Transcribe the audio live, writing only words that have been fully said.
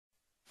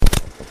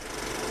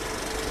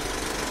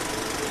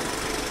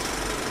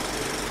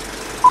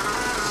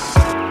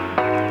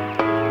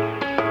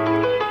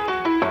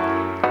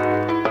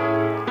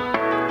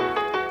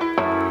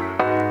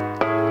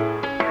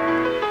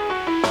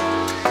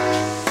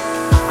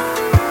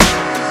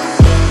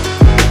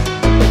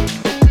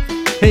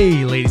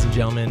and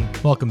gentlemen,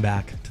 welcome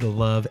back to the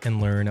Love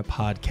and Learn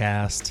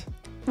podcast.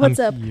 What's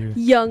up,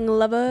 young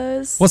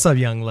lovers? What's up,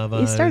 young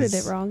lovers? You started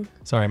it wrong.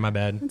 Sorry, my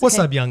bad. It's What's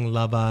okay. up, young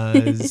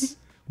lovers?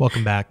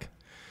 Welcome back.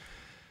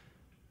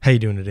 How you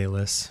doing today,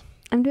 Liz?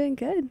 I'm doing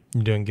good.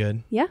 You doing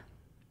good? Yeah.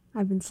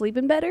 I've been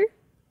sleeping better.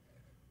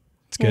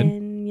 It's good.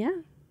 And yeah,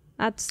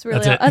 that's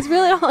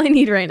really all I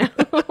need right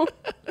now.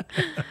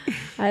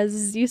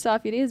 As you saw a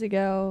few days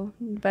ago,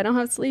 if I don't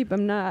have sleep,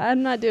 I'm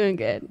not doing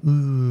good.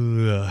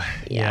 Ooh,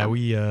 yeah,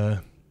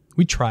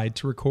 we tried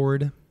to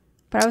record.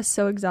 But I was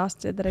so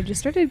exhausted that I just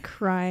started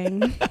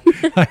crying.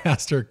 I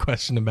asked her a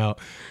question about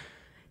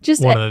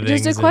just one of the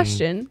just things, a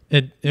question.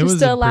 It just was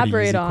to a elaborate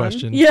pretty easy on.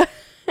 question. Yeah.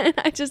 And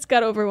I just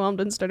got overwhelmed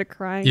and started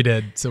crying. You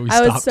did. So we I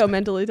stopped. was so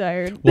mentally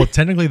tired. Well,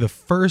 technically the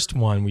first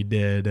one we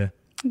did,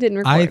 Didn't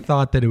record. I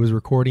thought that it was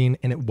recording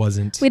and it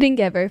wasn't. We didn't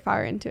get very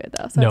far into it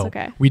though, so No, it's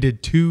okay. we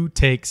did 2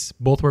 takes.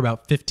 Both were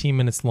about 15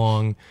 minutes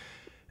long.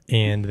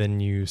 And then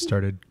you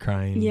started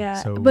crying.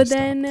 Yeah. So we but stopped.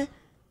 then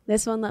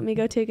this one let me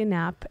go take a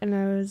nap, and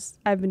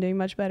I've been doing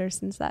much better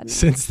since that night.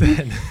 Since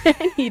then,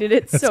 I needed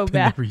it that's so been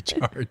bad. the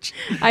recharge.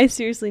 I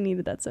seriously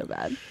needed that so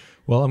bad.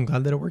 Well, I'm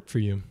glad that it worked for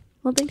you.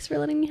 Well, thanks for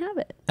letting me have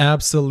it.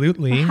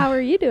 Absolutely. How are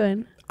you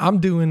doing? I'm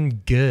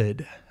doing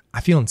good.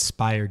 I feel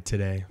inspired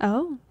today.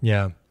 Oh,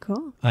 Yeah.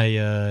 cool.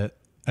 I,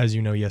 as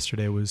you know,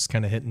 yesterday was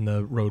kind of hitting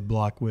the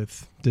roadblock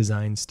with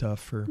design stuff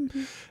for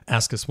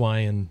Ask Us Why.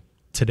 And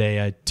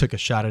today I took a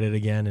shot at it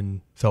again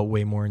and felt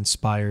way more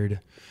inspired.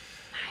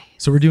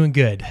 So we're doing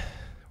good.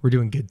 We're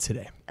doing good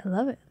today. I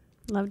love it.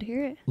 Love to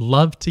hear it.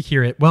 Love to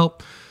hear it. Well,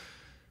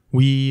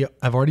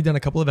 I've already done a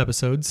couple of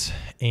episodes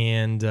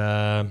and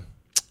a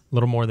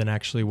little more than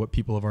actually what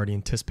people have already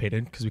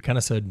anticipated, because we kind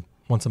of said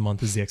once a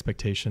month is the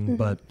expectation,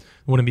 but it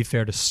wouldn't be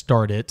fair to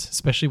start it,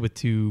 especially with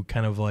 2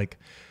 kind of like,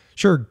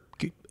 sure,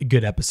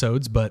 good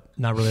episodes, but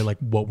not really like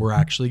what we're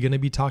actually going to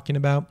be talking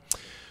about.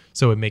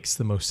 So it makes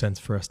the most sense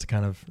for us to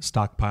kind of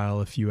stockpile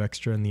a few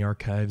extra in the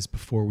archives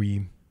before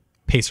we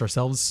pace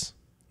ourselves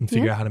and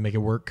figure out how to make it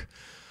work.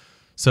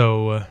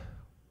 So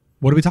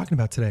what are we talking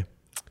about today?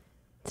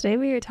 Today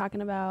we are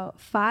talking about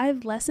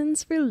 5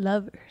 lessons for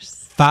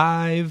lovers.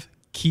 5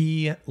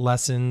 key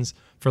lessons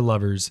for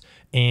lovers.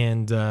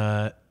 And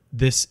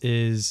this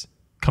is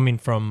coming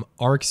from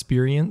our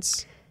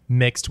experience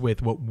mixed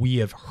with what we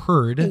have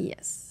heard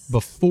Yes.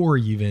 before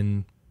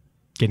even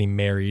getting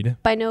married.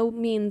 By no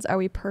means are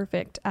we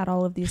perfect at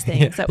all of these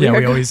things that we Yeah, are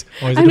we always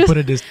have I'm to just- put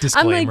a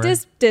disclaimer. I'm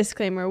like,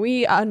 disclaimer.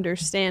 We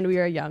understand we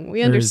are young.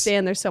 We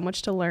understand there's so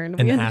much to learn.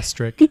 An We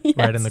asterisk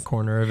right in the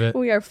corner of it.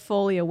 We are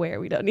fully aware.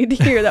 We don't need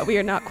to hear that we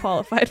are not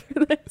qualified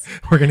for this.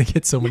 We're going to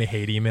get so many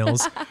hate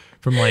emails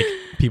from like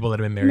people that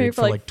have been married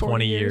for like 40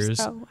 20 years.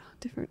 Oh, wow.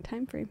 Different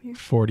time frame here.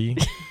 40.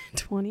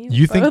 20.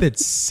 You think that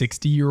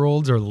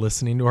 60-year-olds are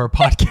listening to our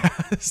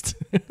podcast?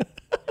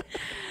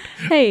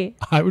 Hey,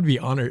 I would be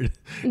honored.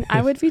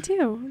 I would be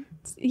too.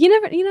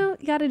 You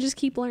gotta just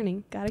keep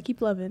learning. Gotta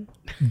keep loving.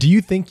 Do you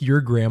think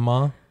your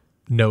grandma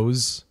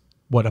knows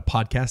what a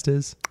podcast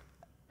is?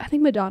 I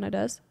think Madonna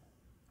does.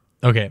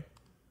 Okay.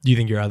 Do you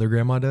think your other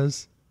grandma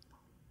does?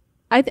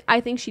 I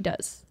think she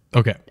does.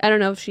 Okay. I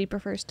don't know if she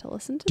prefers to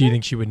listen to Do you that.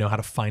 think she would know how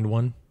to find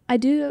one? I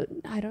do.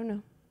 I don't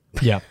know.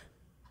 Yeah.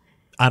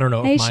 I don't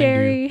know Hey, if mine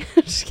Sherry.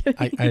 Just do.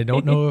 kidding. I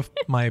don't know if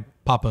my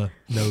papa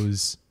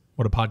knows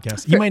what a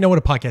podcast. He might know what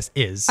a podcast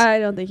is, I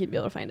don't think he'd be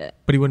able to find it.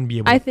 but he wouldn't be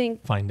able I to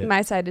think find it.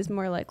 my side is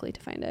more likely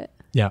to find it.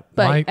 Yeah.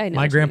 but my I know what you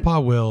my mean. grandpa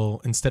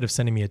will, instead of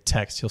sending me a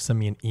text, he'll send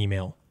me an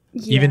email.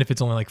 Yeah. Even if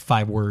it's only like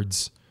 5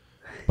 words.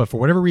 But for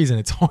whatever reason,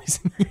 it's always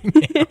an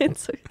email.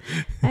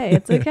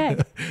 It's okay.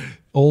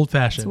 Old It's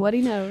fashioned. what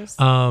he knows.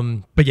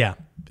 But yeah,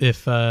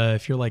 if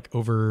you're like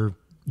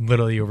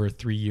literally over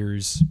 3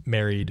 years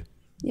married,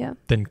 Yeah.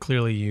 then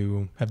clearly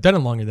you have done it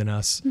longer than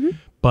us. Mm-hmm.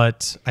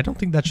 But I don't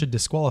think that should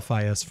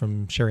disqualify us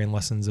from sharing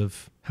lessons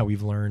of how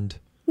we've learned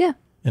Yeah.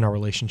 in our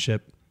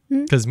relationship,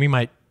 because we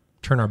might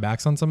turn our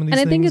backs on some of these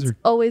And I think things. it's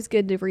always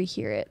good to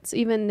rehear it. So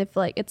even if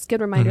like it's good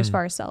reminders for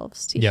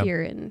ourselves to Yeah.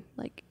 hear and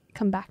like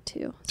come back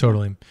to.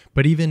 Totally.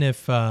 But even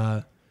if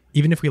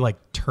we like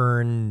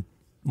turn,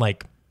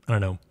 like, I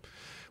don't know,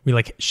 we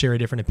like share a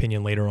different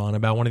opinion later on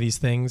about one of these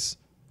things,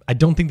 I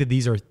don't think that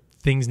these are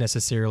things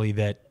necessarily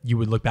that you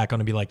would look back on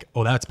and be like,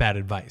 oh, that's bad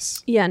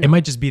advice. Yeah, no. It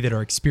might just be that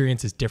our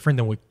experience is different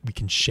than what we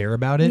can share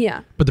about it.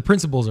 Yeah. But the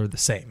principles are the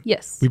same.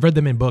 Yes. We've read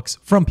them in books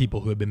from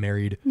people who have been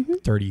married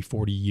 30,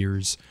 40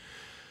 years.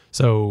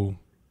 So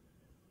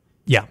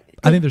yeah,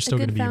 I think there's still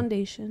going to be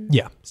foundation.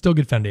 Yeah, still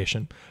good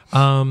foundation.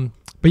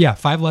 But yeah,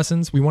 5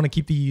 lessons. We want to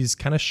keep these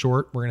kind of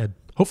short. We're going to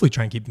hopefully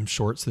try and keep them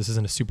short, so this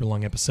isn't a super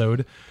long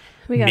episode.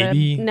 We got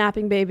Maybe- a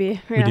napping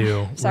baby. We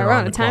do. Sorry, we're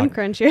on a the time clock.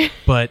 crunch here.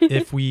 But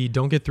if we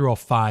don't get through all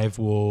 5,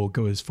 we'll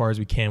go as far as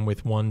we can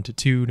with 1 to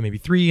 2 to maybe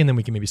 3, and then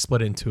we can maybe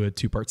split it into a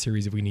 2-part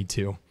series if we need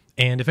to.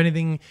 And if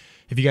anything,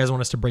 if you guys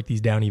want us to break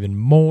these down even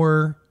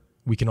more,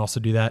 we can also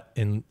do that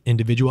in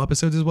individual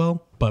episodes as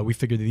well. But we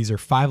figured that these are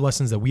 5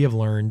 lessons that we have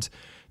learned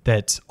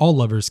that all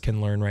lovers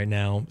can learn right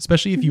now,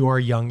 especially if you are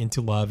young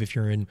into love, if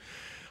you're in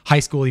high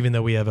school, even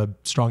though we have a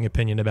strong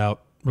opinion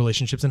about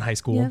relationships in high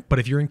school, Yeah. but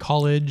if you're in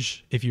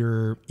college, if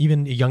you're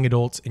even a young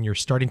adult and you're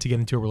starting to get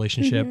into a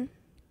relationship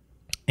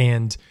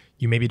and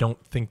you maybe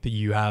don't think that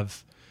you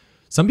have,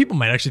 some people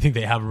might actually think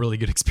they have a really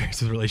good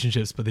experience with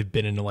relationships, but they've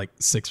been into like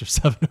 6 or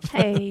 7 of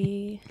them.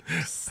 Hey,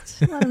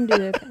 just let them do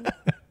their thing.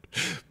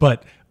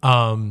 But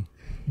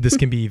this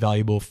can be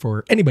valuable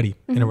for anybody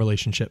in a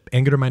relationship,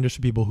 and good reminders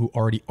for people who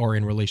already are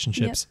in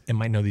relationships and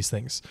might know these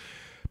things.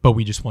 But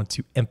we just want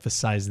to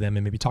emphasize them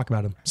and maybe talk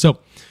about them. So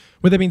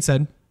with that being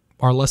said,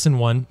 our lesson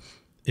 1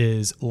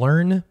 is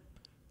learn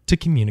to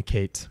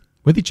communicate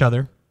with each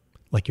other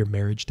like your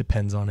marriage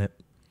depends on it.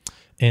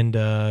 And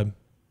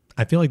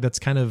I feel like that's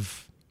kind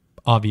of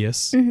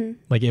obvious.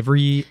 Like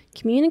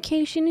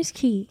Communication is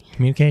key.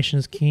 communication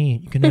is key.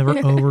 You can never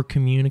over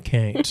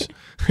communicate.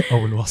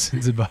 Owen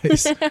Wilson's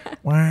advice.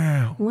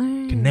 Wow.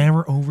 You can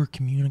never over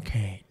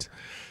communicate.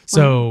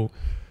 So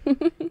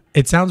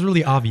it sounds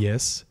really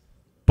obvious,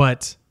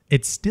 but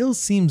it still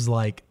seems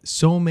like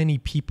so many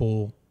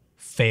people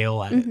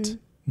fail at it,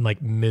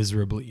 like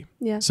miserably.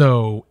 Yeah.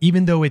 So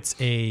even though it's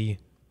a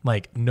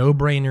like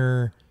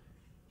no-brainer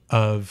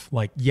of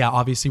like, yeah,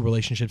 obviously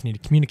relationships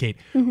need to communicate.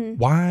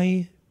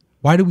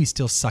 Why do we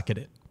still suck at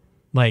it?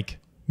 Like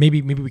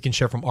maybe we can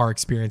share from our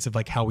experience of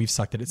like how we've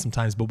sucked at it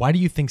sometimes, but why do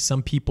you think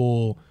some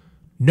people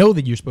know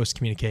that you're supposed to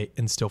communicate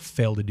and still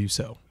fail to do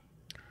so?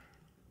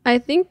 I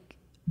think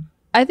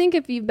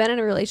if you've been in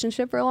a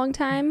relationship for a long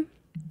time,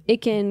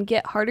 it can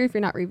get harder if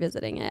you're not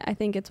revisiting it. I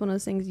think it's one of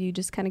those things you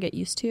just kind of get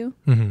used to.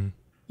 You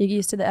get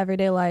used to the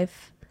everyday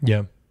life.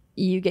 Yeah.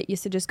 You get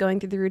used to just going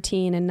through the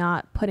routine and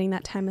not putting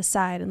that time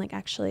aside and like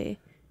actually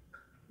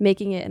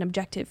making it an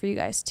objective for you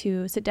guys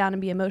to sit down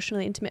and be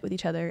emotionally intimate with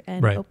each other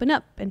and open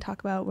up and talk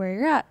about where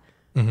you're at,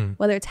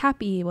 whether it's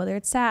happy, whether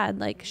it's sad,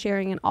 like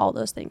sharing in all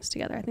those things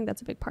together. I think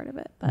that's a big part of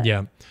it. But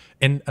yeah.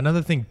 And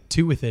another thing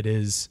too with it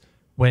is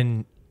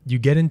when you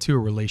get into a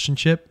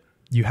relationship,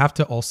 you have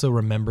to also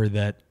remember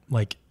that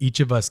like each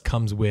of us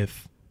comes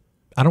with,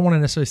 I don't want to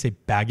necessarily say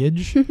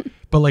baggage,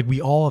 but like we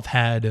all have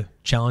had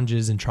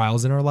challenges and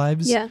trials in our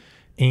lives. Yeah.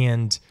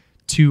 And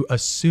to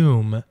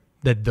assume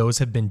that those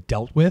have been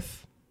dealt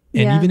with,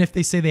 and even if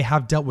they say they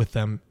have dealt with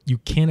them, you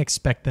can't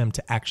expect them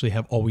to actually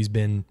have always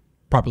been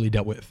properly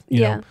dealt with,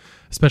 you know,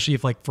 especially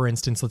if like, for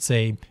instance, let's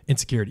say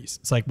insecurities.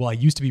 It's like, well, I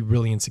used to be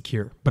really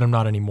insecure, but I'm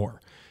not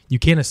anymore. You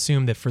can't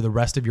assume that for the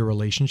rest of your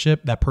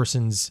relationship, that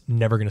person's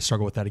never going to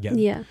struggle with that again.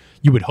 Yeah.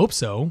 You would hope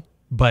so,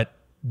 but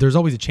there's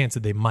always a chance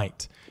that they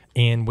might.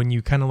 And when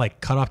you kind of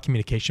like cut off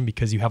communication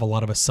because you have a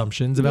lot of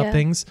assumptions about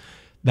things,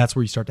 that's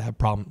where you start to have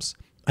problems.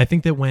 I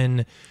think that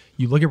when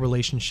you look at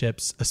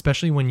relationships,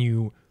 especially when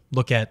you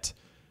look at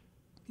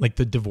like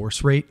the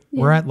divorce rate,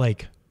 we're at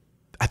like,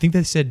 I think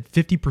they said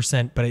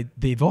 50%, but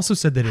they've also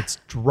said that it's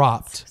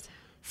dropped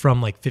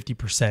from like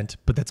 50%,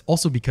 but that's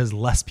also because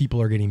less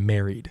people are getting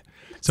married.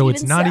 So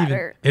it's not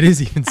sadder. even, it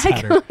is even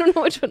sadder. I don't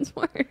know which one's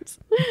worse.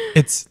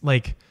 It's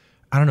like,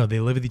 I don't know, they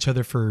live with each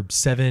other for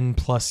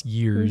 7+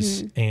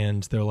 years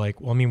and they're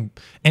like, well, I mean,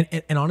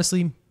 and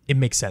honestly, it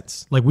makes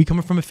sense. Like we come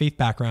from a faith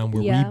background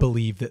where we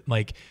believe that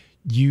like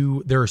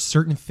there are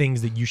certain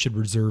things that you should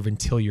reserve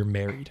until you're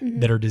married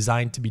that are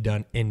designed to be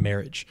done in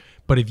marriage.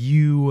 But if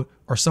you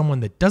are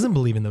someone that doesn't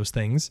believe in those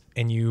things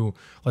and you,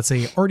 let's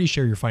say, already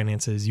share your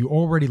finances, you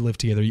already live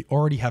together, you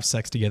already have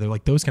sex together,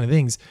 like those kind of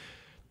things,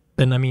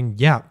 then I mean,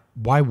 yeah,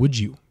 why would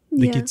you?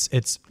 Like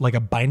it's like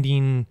a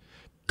binding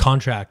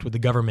contract with the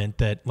government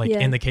that like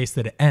in the case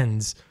that it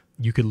ends,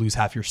 you could lose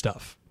half your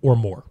stuff or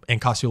more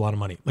and cost you a lot of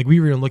money. Like we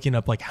were looking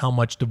up like how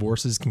much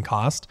divorces can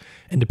cost,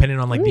 and depending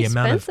on like the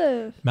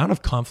amount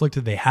of conflict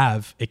that they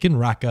have, it can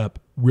rack up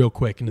real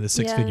quick into the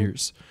 6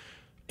 figures.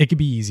 It could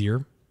be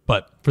easier,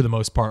 but for the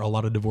most part, a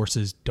lot of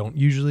divorces don't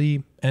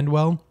usually end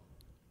well,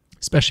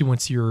 especially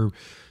once you're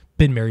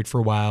been married for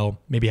a while,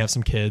 maybe have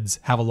some kids,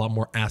 have a lot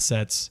more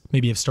assets,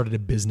 maybe have started a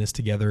business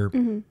together,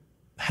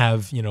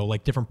 have, you know,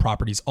 like different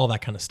properties, all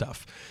that kind of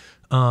stuff.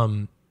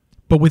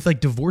 But with like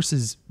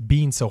divorces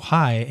being so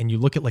high and you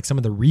look at like some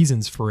of the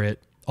reasons for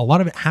it, a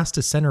lot of it has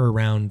to center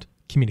around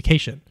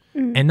communication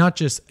and not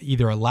just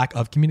either a lack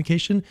of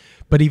communication,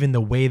 but even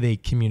the way they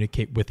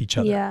communicate with each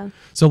other. Yeah.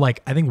 So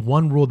like, I think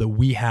one rule that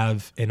we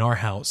have in our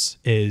house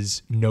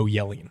is no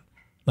yelling.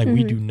 Like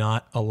we do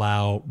not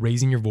allow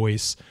raising your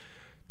voice,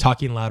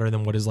 talking louder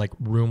than what is like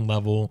room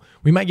level.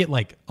 We might get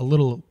like a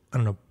little, I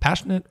don't know,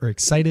 passionate or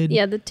excited.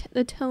 Yeah, the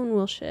tone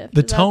will shift.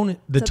 The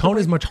tone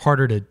is much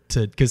harder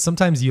to because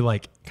sometimes you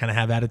like kind of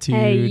have attitude.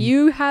 Hey,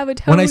 you have a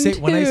tone when I say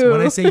too.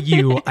 when I say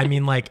you, I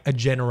mean like a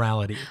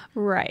generality.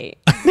 Right.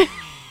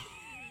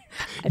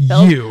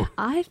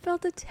 I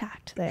felt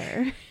attacked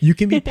there. You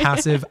can be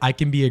passive. I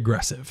can be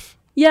aggressive.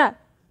 Yeah.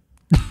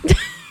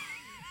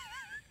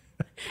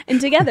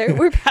 And together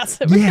we're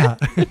passive. Yeah.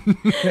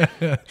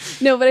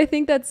 No, but I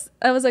think that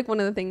was like one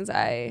of the things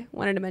I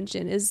wanted to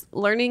mention is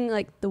learning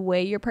like the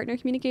way your partner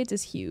communicates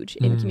is huge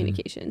in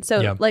communication.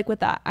 So like with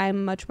that,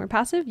 I'm much more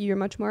passive. You're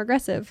much more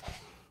aggressive.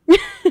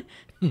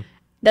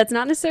 That's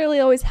not necessarily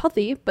always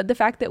healthy, but the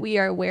fact that we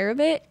are aware of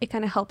it, it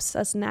kind of helps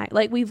us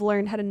like we've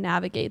learned how to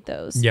navigate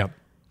those. Yeah.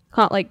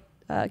 Like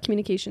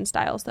communication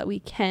styles that we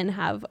can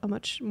have a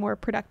much more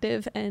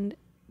productive and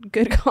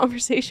good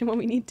conversation when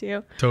we need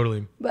to.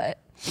 Totally. But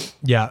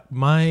yeah,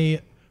 my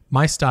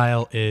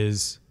style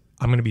is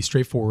I'm going to be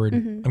straightforward.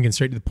 I'm getting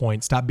straight to the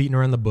point. Stop beating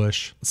around the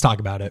bush. Let's talk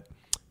about it.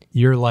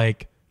 You're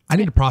like, I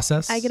need to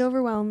process. I get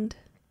overwhelmed.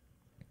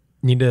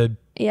 Need to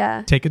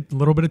take a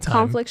little bit of time.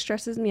 Conflict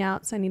stresses me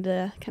out, so I need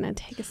to kind of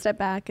take a step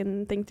back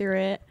and think through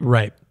it.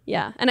 Right.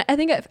 Yeah. And I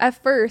think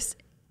at first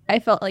I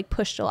felt like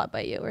pushed a lot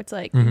by you, where it's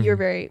like, you're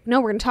very,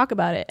 no, we're going to talk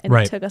about it. And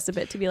it took us a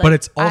bit to be like, but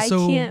it's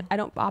also, I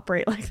don't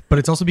operate like that. But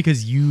it's also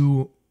because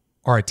you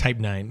are a type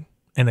 9.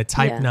 And a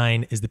type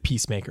 9 is the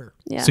peacemaker.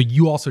 Yeah. So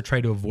you also try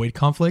to avoid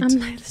conflict.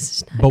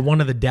 But one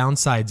of the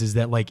downsides is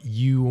that like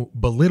you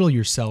belittle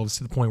yourselves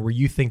to the point where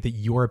you think that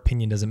your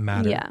opinion doesn't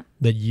matter. Yeah.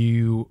 That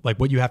you like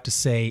what you have to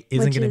say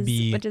isn't going to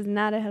be, which is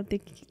not a healthy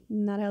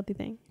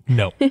thing.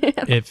 No.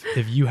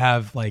 If you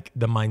have like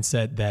the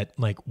mindset that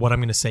like what I'm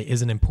going to say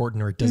isn't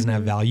important or it doesn't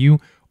have value,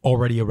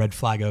 already a red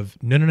flag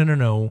of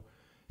no.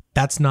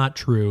 That's not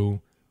true.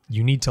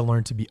 You need to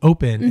learn to be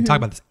open and talk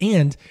about this.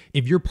 And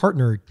if your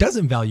partner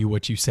doesn't value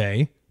what you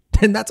say,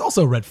 then that's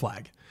also a red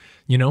flag.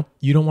 You know,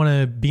 you don't want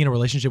to be in a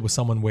relationship with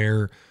someone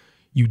where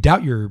you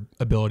doubt your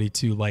ability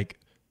to like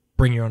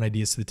bring your own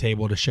ideas to the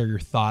table, to share your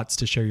thoughts,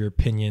 to share your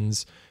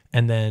opinions,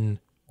 and then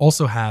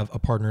also have a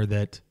partner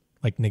that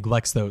like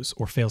neglects those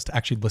or fails to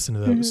actually listen to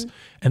those.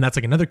 And that's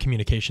like another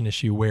communication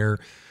issue where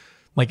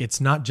like,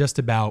 it's not just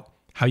about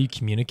how you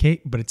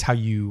communicate, but it's how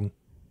you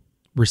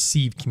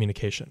receive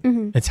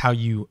communication. It's how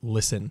you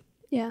listen.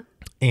 Yeah.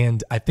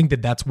 And I think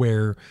that that's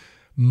where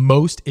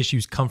most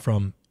issues come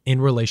from in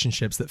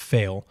relationships that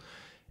fail,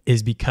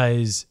 is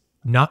because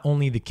not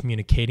only the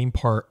communicating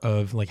part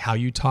of like how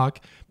you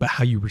talk, but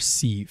how you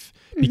receive.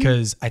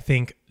 Because I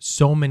think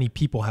so many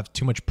people have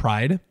too much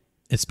pride,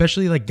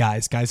 especially like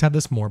guys have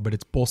this more, but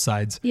it's both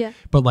sides. Yeah.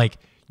 But like,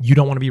 you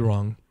don't want to be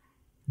wrong.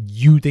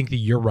 You think that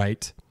you're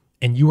right.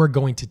 And you are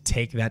going to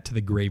take that to the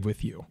grave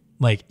with you.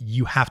 Like,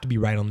 you have to be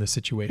right on this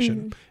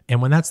situation.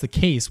 And when that's the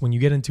case, when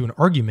you get into an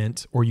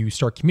argument or you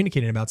start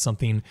communicating about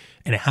something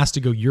and it has to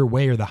go your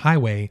way or the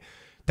highway,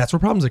 that's where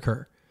problems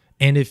occur.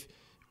 And if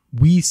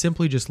we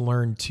simply just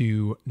learn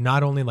to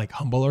not only like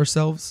humble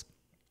ourselves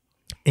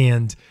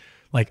and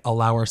like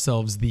allow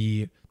ourselves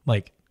the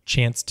like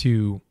chance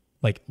to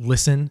like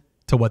listen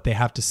to what they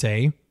have to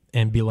say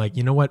and be like,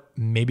 you know what,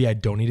 maybe I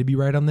don't need to be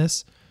right on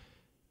this,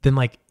 then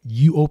like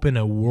you open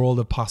a world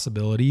of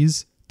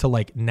possibilities to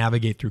like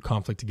navigate through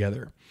conflict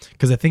together.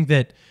 Because I think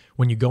that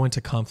when you go into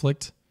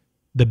conflict,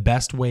 the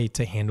best way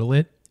to handle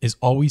it is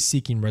always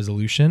seeking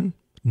resolution,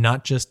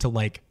 not just to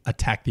like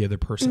attack the other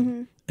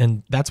person.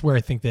 And that's where I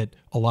think that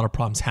a lot of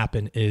problems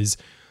happen, is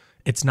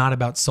it's not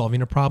about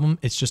solving a problem.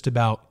 It's just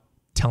about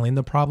telling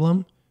the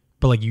problem,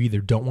 but like you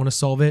either don't want to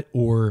solve it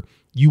or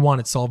you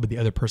want it solved, but the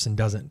other person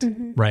doesn't,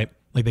 right?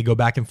 Like they go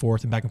back and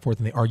forth and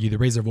they argue, they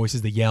raise their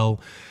voices, they yell,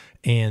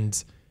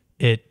 and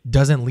it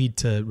doesn't lead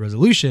to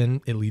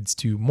resolution. It leads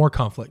to more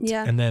conflict.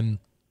 Yeah. And then,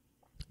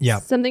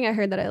 something I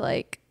heard that I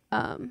like,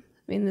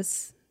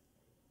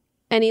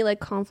 any like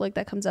conflict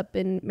that comes up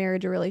in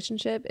marriage or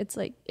relationship, it's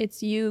like,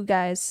 it's you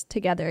guys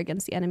together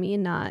against the enemy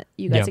and not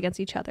you guys against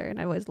each other.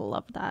 And I always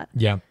loved that.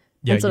 Yeah.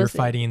 Yeah. So you're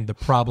fighting the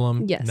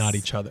problem, not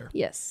each other.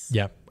 Yes.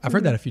 Yeah. I've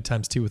heard that a few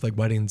times too with like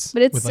weddings.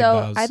 But it's with, so,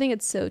 like, vows. I think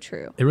it's so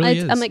true. It really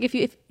is. I'm like,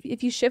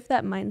 if you shift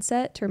that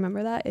mindset to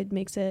remember that, it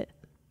makes it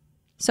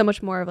so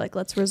much more of like,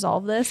 let's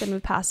resolve this and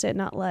move past it,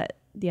 not let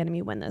the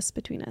enemy win this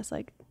between us.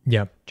 Like,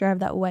 drive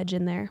that wedge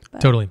in there.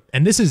 But. Totally.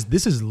 And this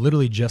is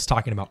literally just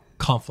talking about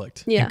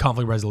conflict and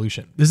conflict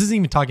resolution. This isn't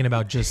even talking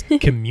about just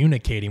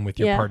communicating with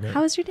your partner.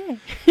 How was your day?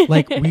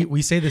 Like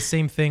we say the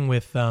same thing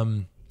with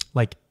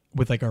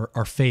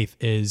our faith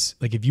is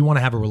like, if you want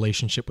to have a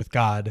relationship with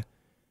God,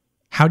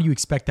 how do you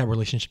expect that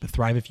relationship to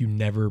thrive if you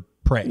never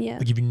pray? Yeah.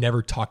 Like if you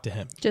never talk to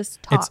him,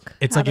 just talk.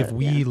 It's like if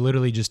we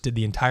literally just did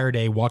the entire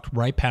day, walked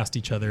right past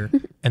each other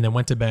and then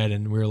went to bed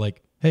and we were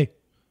like, hey, and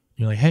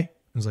you're like, hey, I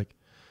was like,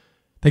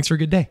 thanks for a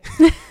good day.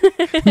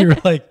 You were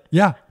like,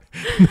 yeah.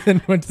 And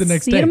then went to the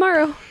next day. See you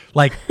tomorrow.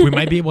 Like we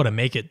might be able to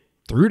make it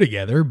through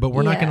together, but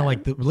we're not going to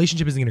like, the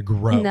relationship isn't going to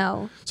grow.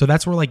 No. So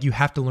that's where like you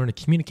have to learn to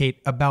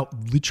communicate about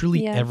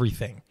literally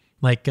everything.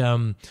 Like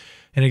an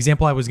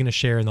example I was going to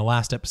share in the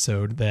last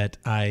episode that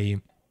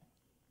I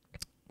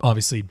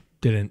obviously we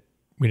didn't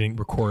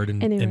record and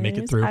make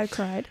it through. I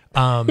cried.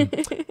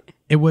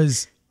 It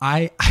was,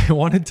 I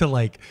wanted to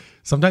like,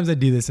 sometimes I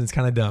do this and it's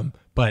kind of dumb,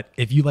 but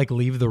if you like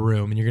leave the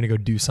room and you're going to go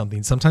do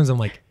something, sometimes I'm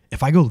like,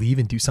 if I go leave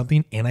and do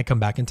something and I come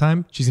back in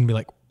time, she's going to be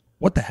like,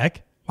 what the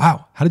heck?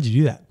 Wow. How did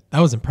you do that? That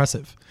was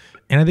impressive.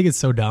 And I think it's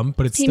so dumb,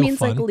 but it's still fun. He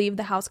means like leave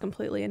the house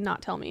completely and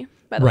not tell me,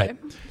 by the way.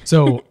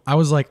 So I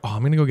was like, oh,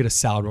 I'm going to go get a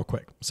salad real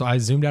quick. So I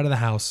zoomed out of the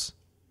house,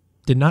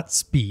 did not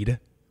speed,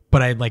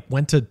 but I like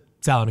went to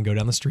salad and go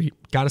down the street,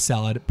 got a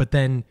salad. But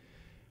then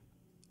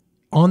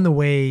on the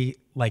way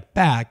like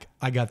back,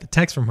 I got the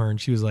text from her and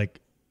she was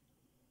like,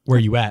 where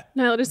are you at?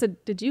 No, I just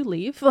said, did you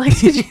leave? Like,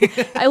 did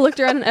you? I looked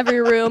around in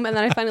every room, and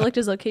then I finally looked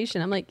at his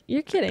location. I'm like,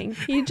 you're kidding.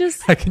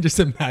 I can just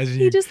imagine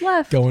he just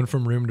left. Going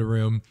from room to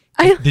room.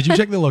 Did you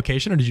check the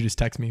location or did you just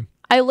text me?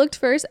 I looked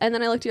first, and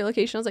then I looked at your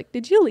location. I was like,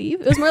 did you leave?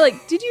 It was more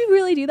like, did you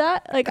really do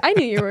that? Like, I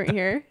knew you weren't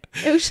here.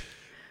 It was.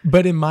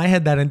 But in my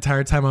head that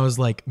entire time, I was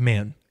like,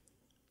 man,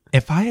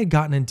 if I had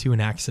gotten into an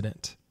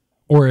accident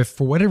or if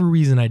for whatever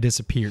reason I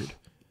disappeared,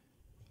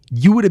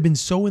 you would have been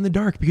so in the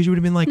dark because you would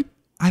have been like,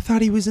 I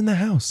thought he was in the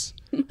house.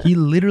 He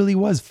literally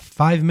was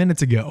 5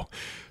 minutes ago.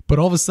 But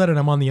all of a sudden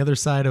I'm on the other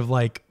side of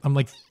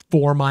I'm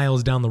 4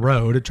 miles down the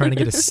road trying to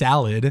get a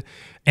salad.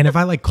 And if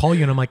I call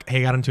you and I'm like, hey,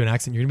 I got into an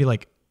accident, you're gonna be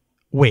like,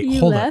 wait, you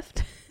hold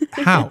left?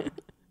 up. How?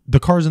 The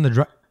car's in the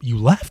drive. You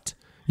left?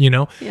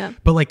 Yeah.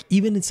 But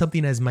even in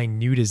something as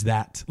minute as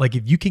that,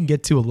 if you can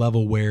get to a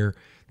level where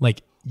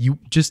you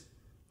just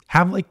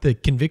have the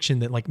conviction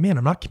that man,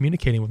 I'm not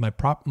communicating with my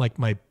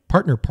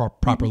partner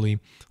properly.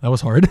 That was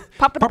hard.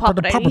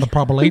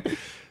 Properly.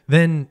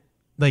 Then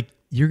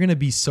you're going to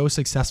be so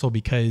successful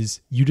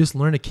because you just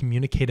learn to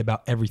communicate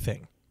about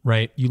everything,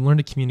 right? You learn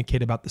to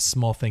communicate about the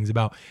small things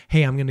about,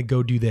 hey, I'm going to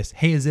go do this.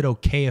 Hey, is it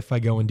okay if I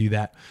go and do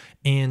that?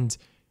 And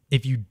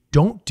if you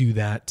don't do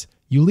that,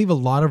 you leave a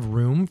lot of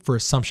room for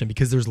assumption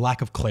because there's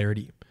lack of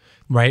clarity,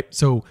 right?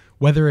 So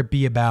whether it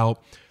be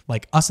about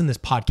us in this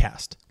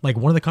podcast,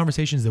 one of the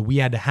conversations that we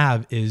had to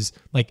have is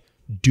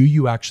do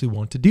you actually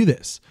want to do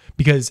this?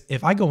 Because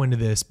if I go into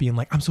this being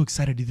I'm so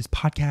excited to do this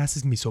podcast,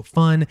 it's gonna be so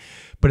fun.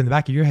 But in the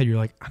back of your head, you're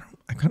like,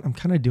 I'm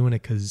kind of doing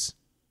it because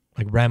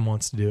Ram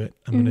wants to do it.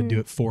 I'm going to do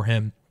it for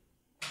him.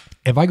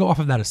 If I go off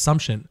of that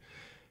assumption,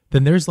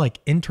 then there's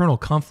internal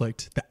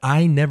conflict that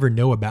I never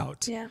know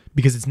about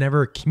because it's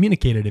never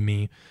communicated to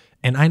me.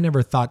 And I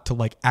never thought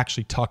to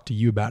actually talk to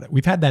you about it.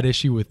 We've had that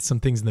issue with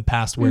some things in the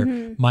past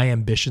where my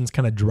ambitions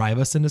kind of drive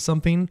us into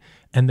something.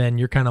 And then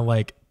you're kind of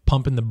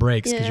pumping the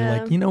brakes because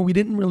you're we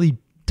didn't really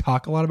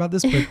talk a lot about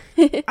this, but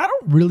I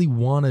don't really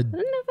want to. I don't know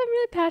if I'm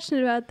really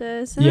passionate about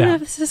this. I don't know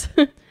if this is.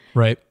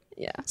 Right.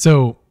 Yeah.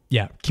 So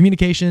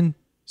communication,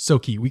 so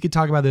key. We could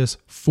talk about this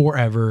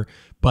forever,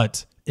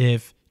 but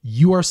if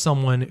you are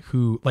someone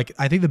who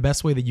I think the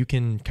best way that you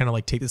can kind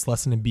of take this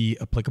lesson and be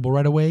applicable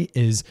right away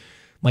is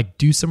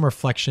do some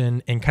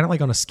reflection and kind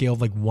of on a scale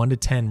of 1 to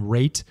 10,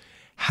 rate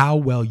how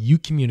well you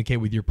communicate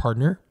with your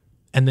partner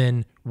and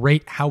then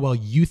rate how well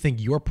you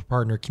think your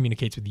partner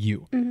communicates with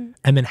you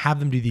and then have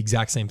them do the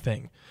exact same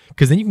thing.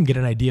 Because then you can get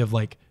an idea of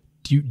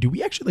do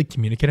we actually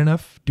communicate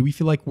enough? Do we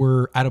feel like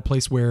we're at a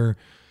place where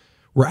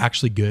we're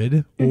actually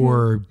good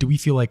or do we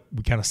feel like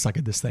we kind of suck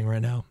at this thing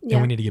right now and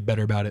we need to get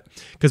better about it?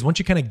 Because once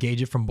you kind of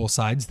gauge it from both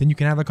sides, then you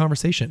can have a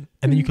conversation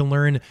and then you can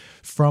learn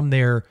from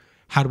there.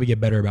 How do we get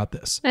better about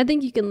this? I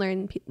think you can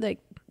learn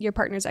your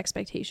partner's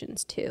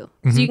expectations too.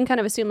 So you can kind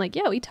of assume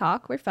we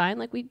talk, we're fine.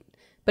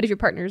 But if your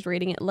partner's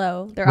rating it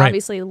low, they're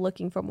obviously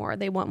looking for more.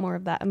 They want more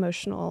of that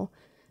emotional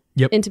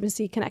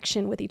intimacy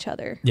connection with each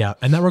other. Yeah.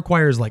 And that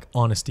requires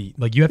honesty.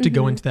 You have to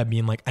go into that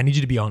being I need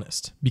you to be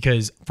honest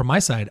because from my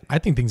side, I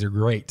think things are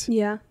great.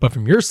 Yeah. But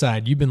from your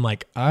side, you've been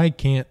I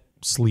can't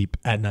sleep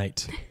at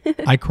night.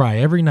 I cry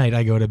every night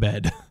I go to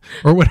bed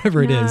or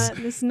whatever it is.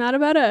 This is not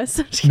about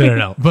us.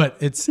 No. But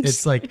it's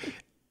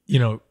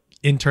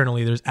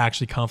internally there's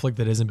actually conflict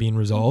that isn't being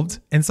resolved.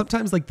 And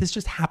sometimes this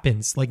just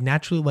happens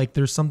naturally.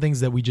 There's some things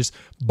that we just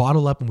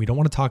bottle up and we don't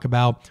want to talk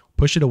about,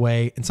 push it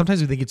away. And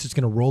sometimes we think it's just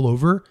going to roll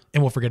over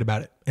and we'll forget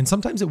about it. And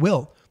sometimes it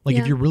will.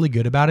 If you're really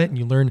good about it and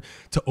you learn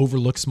to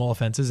overlook small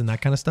offenses and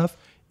that kind of stuff,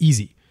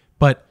 easy.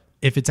 But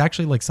if it's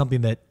actually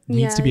something that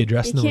needs to be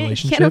addressed in the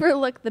relationship. You can't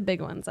overlook the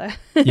big ones.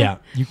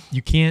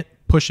 You can't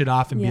push it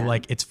off and be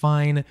it's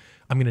fine.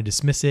 I'm going to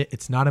dismiss it.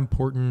 It's not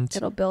important.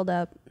 It'll build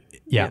up.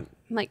 Yeah.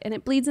 And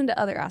it bleeds into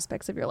other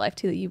aspects of your life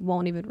too that you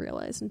won't even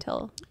realize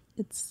until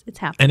it's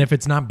happening. And if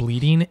it's not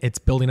bleeding, it's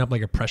building up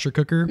like a pressure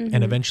cooker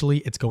and eventually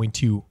it's going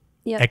to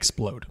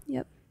explode.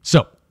 Yep.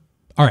 So,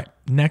 all right,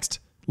 next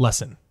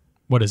lesson.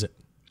 What is it?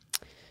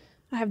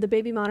 I have the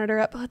baby monitor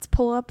up. Let's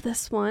pull up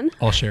this one.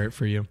 I'll share it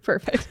for you.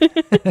 Perfect.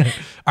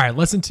 All right,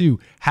 lesson 2,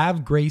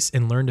 have grace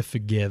and learn to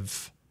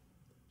forgive.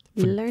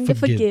 Learn to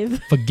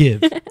forgive.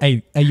 Forgive.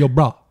 hey, yo,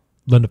 bro,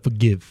 learn to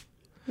forgive.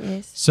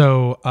 Yes.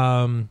 So,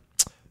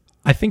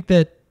 I think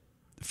that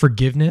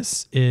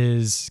forgiveness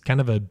is kind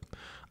of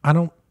I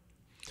don't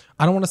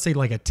want to say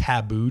like a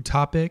taboo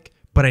topic,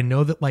 but I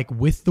know that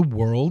with the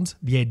world,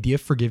 the idea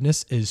of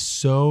forgiveness is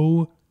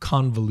so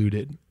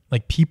convoluted.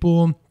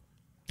 People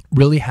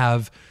really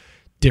have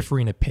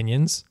differing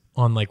opinions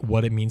on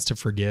what it means to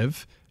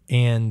forgive.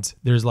 And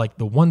there's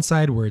the one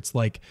side where it's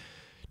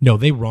no,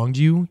 they wronged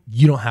you.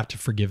 You don't have to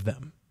forgive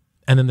them.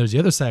 And then there's the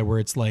other side where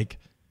it's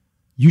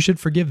you should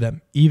forgive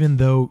them, even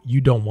though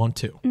you don't want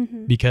to,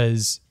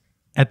 because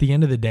at the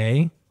end of the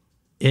day,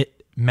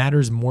 it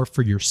matters more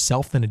for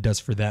yourself than it does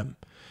for them.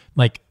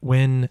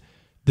 When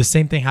the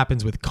same thing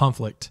happens with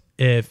conflict,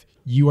 if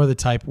you are the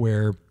type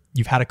where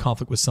you've had a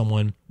conflict with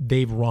someone,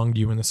 they've wronged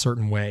you in a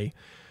certain way,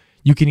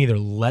 you can either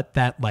let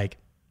that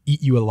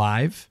eat you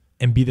alive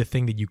and be the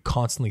thing that you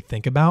constantly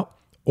think about,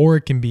 or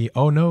it can be,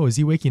 oh no, is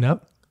he waking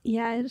up?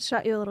 Yeah, I just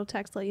shot you a little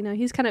text, let you know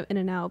he's kind of in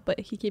and out, but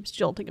he keeps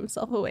jolting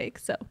himself awake.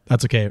 So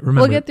that's okay.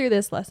 Remember, we'll get through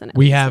this lesson.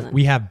 We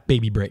have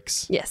baby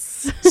breaks.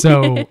 Yes.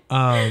 So,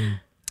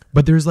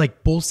 but there's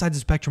like both sides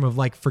of the spectrum of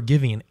like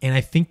forgiving, and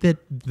I think that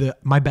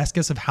my best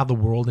guess of how the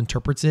world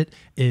interprets it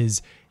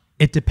is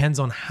it depends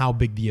on how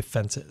big the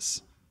offense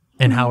is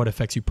and how it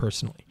affects you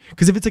personally.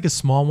 Because if it's like a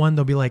small one,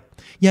 they'll be like,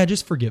 yeah,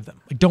 just forgive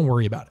them. Like, don't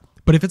worry about it.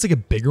 But if it's like a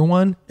bigger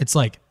one, it's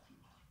like,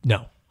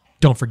 no,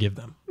 don't forgive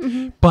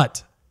them.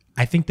 But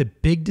I think the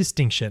big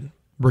distinction,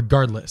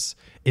 regardless,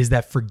 is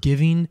that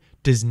forgiving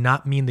does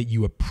not mean that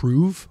you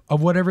approve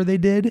of whatever they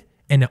did.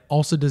 And it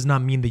also does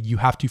not mean that you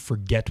have to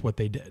forget what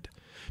they did.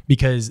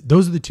 Because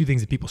those are the two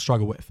things that people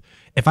struggle with.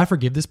 If I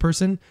forgive this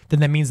person, then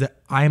that means that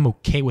I am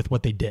okay with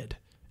what they did.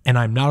 And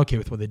I'm not okay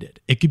with what they did.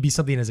 It could be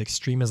something as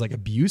extreme as like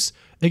abuse.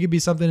 It could be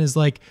something as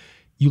like,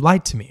 you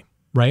lied to me,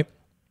 right?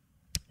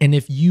 And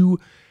if you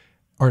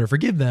are to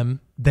forgive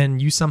them, then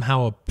you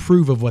somehow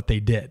approve of what they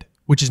did,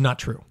 which is not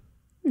true.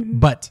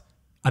 But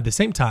at the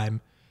same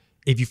time,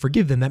 if you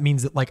forgive them, that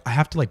means that like I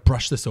have to like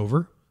brush this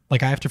over.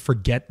 Like I have to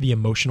forget the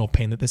emotional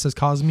pain that this has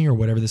caused me or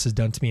whatever this has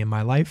done to me in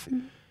my life,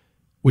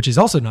 which is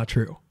also not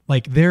true.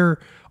 Like they're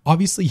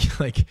obviously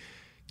like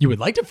you would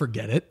like to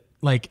forget it.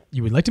 Like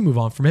you would like to move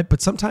on from it,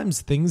 but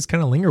sometimes things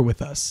kind of linger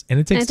with us and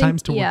it takes time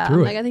to work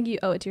through it. I think you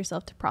owe it to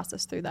yourself to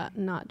process through that,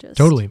 not just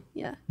totally.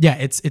 Yeah.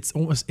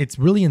 It's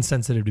really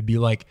insensitive to be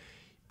like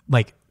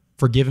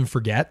forgive and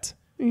forget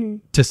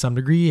to some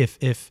degree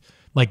if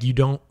like you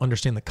don't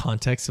understand the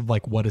context of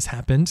like what has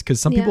happened, because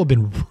some people have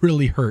been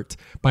really hurt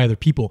by other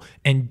people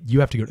and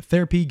you have to go to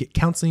therapy, get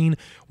counseling,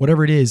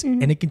 whatever it is,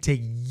 and it can take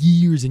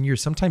years and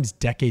years, sometimes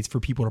decades for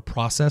people to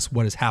process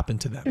what has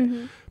happened to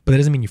them. But that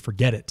doesn't mean you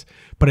forget it.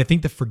 But I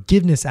think the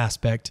forgiveness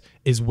aspect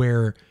is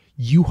where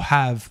you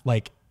have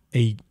like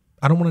I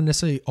don't want to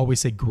necessarily always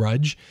say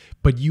grudge,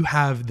 but you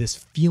have this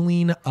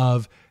feeling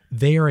of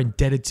they are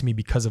indebted to me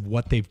because of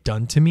what they've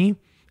done to me.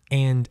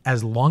 And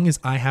as long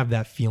as I have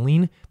that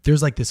feeling,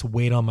 there's like this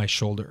weight on my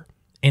shoulder.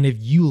 And if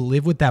you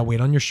live with that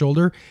weight on your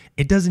shoulder,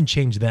 it doesn't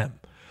change them.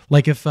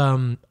 Like if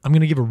I'm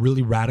going to give a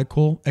really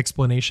radical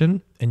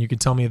explanation, and you can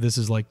tell me if this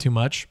is like too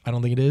much. I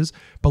don't think it is.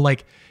 But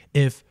like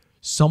if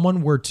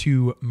someone were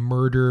to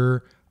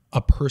murder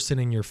a person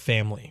in your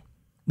family,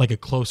 like a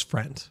close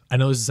friend, I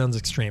know this sounds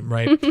extreme,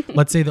 right?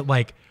 Let's say that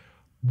like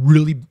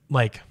really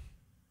like,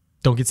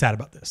 don't get sad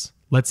about this.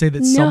 Let's say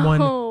that someone,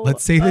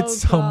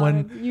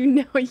 God. You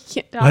know you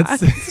can't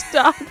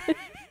stop.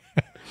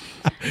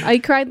 I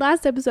cried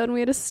last episode and we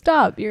had to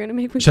stop. You're going to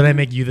make me. Should I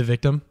make you the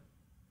victim?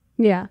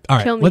 Yeah. All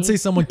right. Let's say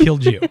someone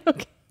killed you.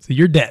 Okay. So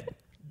you're dead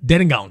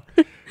and gone.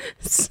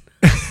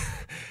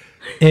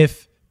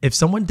 If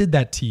someone did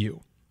that to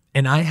you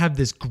and I have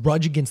this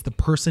grudge against the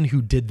person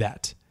who did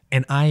that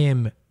and I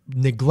am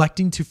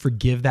neglecting to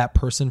forgive that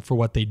person for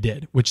what they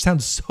did, which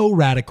sounds so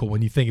radical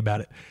when you think about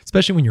it,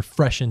 especially when you're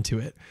fresh into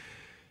it,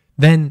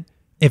 then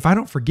if I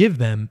don't forgive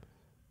them,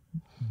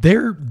 they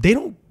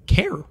don't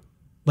care.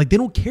 Like they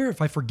don't care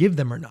if I forgive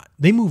them or not.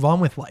 They move on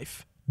with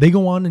life. They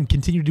go on and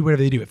continue to do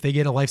whatever they do. If they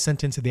get a life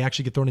sentence, if they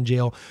actually get thrown in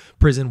jail,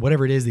 prison,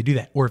 whatever it is, they do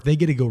that. Or if they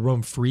get to go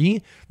roam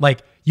free,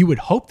 like you would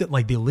hope that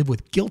like they live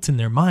with guilt in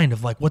their mind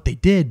of like what they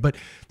did, but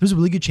there's a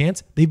really good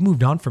chance they've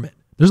moved on from it.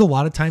 There's a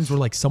lot of times where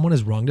like someone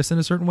has wronged us in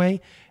a certain way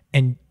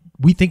and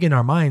we think in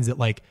our minds that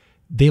like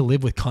they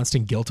live with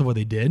constant guilt of what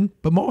they did,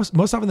 but most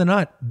often than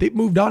not, they've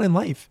moved on in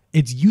life.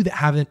 It's you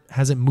that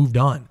hasn't moved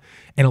on.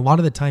 And a lot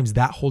of the times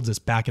that holds us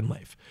back in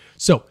life.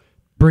 So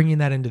bringing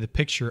that into the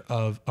picture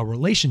of a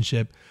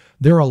relationship,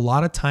 there are a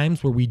lot of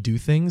times where we do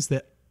things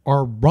that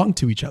are wrong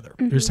to each other.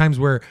 There's times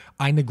where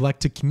I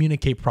neglect to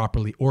communicate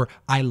properly, or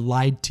I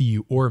lied to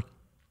you, or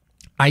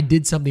I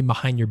did something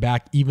behind your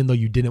back, even though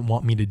you didn't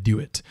want me to do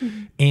it.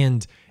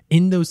 And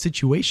in those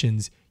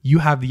situations, you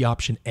have the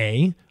option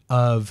A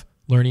of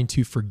learning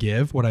to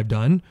forgive what I've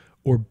done,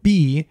 or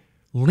B,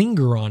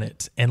 linger on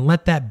it and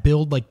let that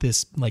build like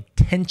this like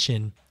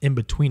tension in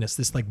between us,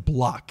 this like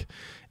block.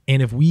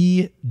 And if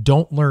we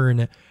don't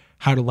learn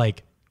how to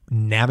like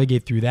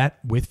navigate through that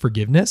with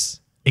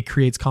forgiveness, it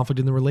creates conflict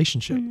in the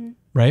relationship,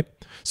 right?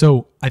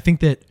 So I think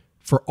that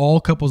for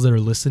all couples that are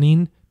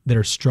listening that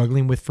are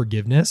struggling with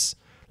forgiveness,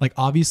 like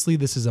obviously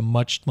this is a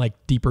much like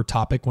deeper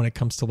topic when it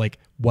comes to like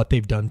what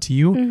they've done to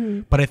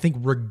you. But I think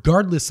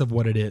regardless of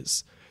what it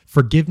is,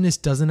 forgiveness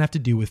doesn't have to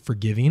do with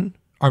forgetting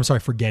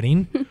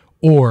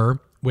or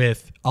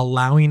with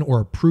allowing or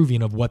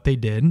approving of what they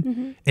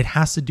did. It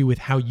has to do with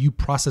how you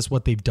process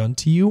what they've done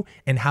to you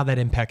and how that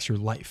impacts your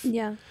life.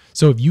 Yeah.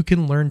 So if you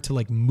can learn to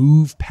like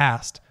move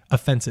past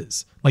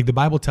offenses, like the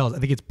Bible tells, I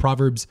think it's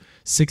Proverbs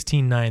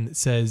 16:9 that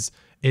says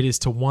it is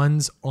to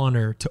one's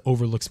honor to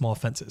overlook small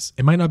offenses.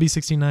 It might not be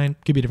 16:9,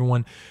 could be a different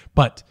one,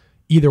 but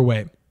either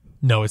way,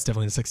 no, it's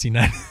definitely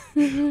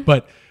 16:9.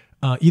 But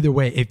either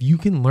way, if you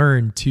can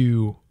learn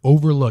to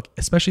overlook,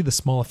 especially the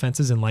small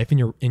offenses in life in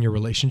your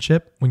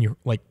relationship, when you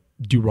like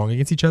do wrong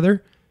against each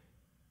other,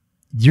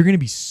 you're going to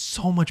be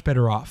so much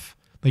better off.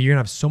 Like you're going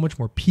to have so much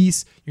more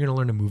peace. You're going to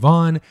learn to move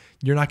on.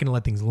 You're not going to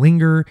let things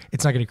linger.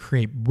 It's not going to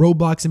create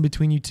roadblocks in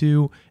between you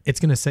two. It's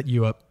going to set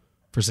you up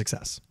for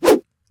success.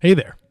 Hey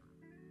there.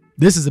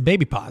 This is a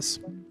baby pause,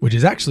 which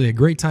is actually a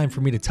great time for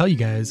me to tell you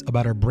guys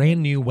about our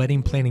brand new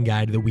wedding planning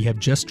guide that we have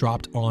just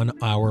dropped on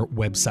our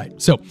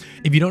website. So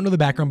if you don't know the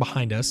background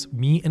behind us,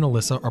 me and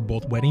Alyssa are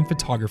both wedding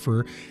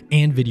photographer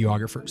and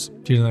videographers.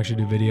 She doesn't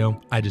actually do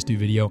video, I just do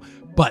video.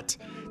 But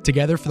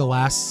together for the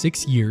last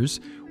 6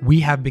 years, we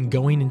have been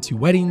going into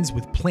weddings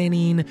with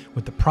planning,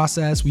 with the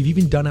process. We've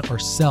even done it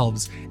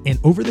ourselves. And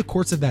over the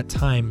course of that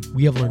time,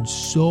 we have learned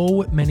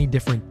so many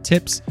different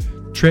tips,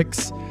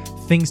 tricks,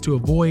 things to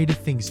avoid,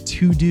 things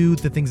to do,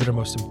 the things that are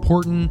most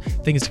important,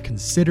 things to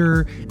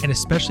consider. And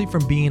especially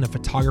from being a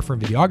photographer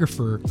and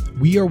videographer,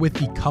 we are with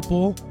the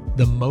couple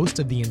the most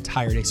of the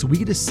entire day. So we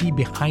get to see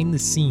behind the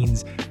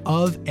scenes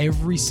of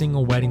every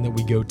single wedding that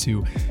we go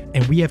to.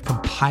 And we have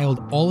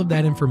compiled all of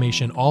that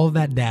information, all of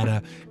that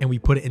data, and we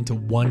put it into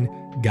one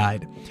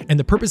guide. And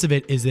the purpose of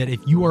it is that if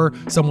you are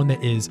someone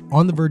that is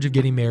on the verge of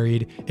getting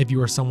married, if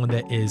you are someone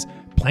that is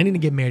planning to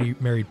get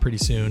married pretty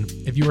soon,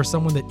 if you are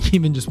someone that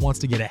even just wants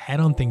to get ahead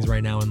on things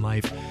right now in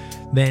life,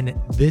 then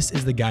this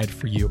is the guide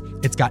for you.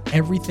 It's got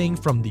everything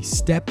from the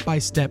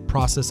step-by-step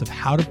process of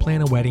how to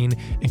plan a wedding.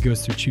 It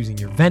goes through choosing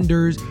your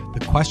vendors,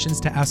 the questions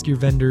to ask your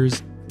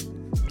vendors.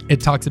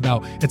 It's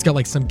got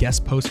like some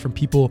guest posts from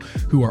people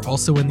who are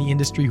also in the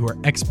industry, who are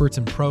experts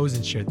and pros,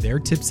 and share their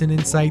tips and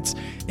insights.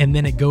 And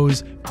then it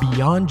goes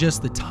beyond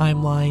just the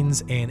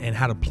timelines and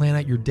how to plan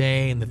out your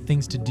day and the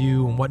things to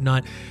do and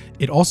whatnot.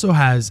 It also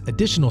has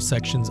additional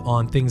sections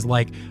on things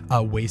like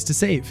ways to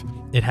save.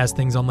 It has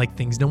things on like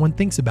things no one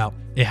thinks about.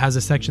 It has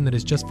a section that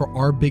is just for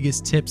our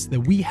biggest tips that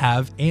we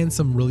have and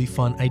some really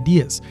fun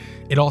ideas.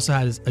 It also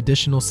has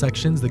additional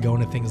sections that go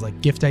into things like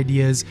gift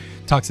ideas,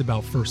 talks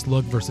about first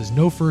look versus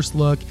no first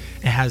look.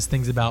 It has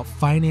things about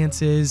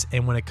finances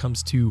and when it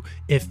comes to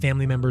if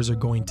family members are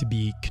going to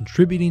be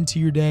contributing to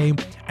your day.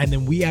 And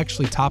then we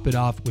actually top it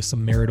off with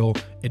some marital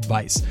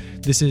advice.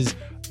 This is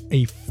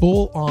a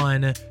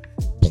full-on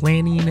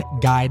planning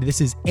guide.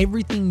 This is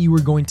everything you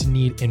are going to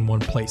need in one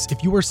place.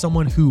 If you are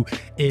someone who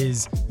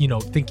is,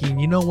 thinking,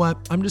 you know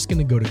what, I'm just going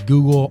to go to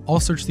Google, I'll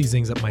search these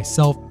things up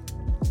myself.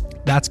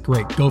 That's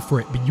great. Go for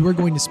it. But you are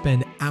going to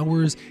spend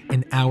hours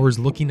and hours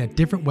looking at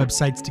different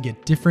websites to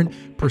get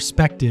different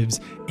perspectives.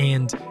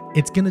 And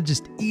it's going to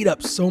just eat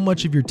up so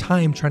much of your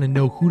time trying to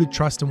know who to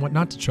trust and what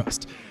not to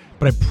trust.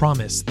 But I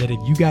promise that if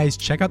you guys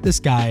check out this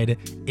guide,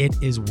 it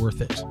is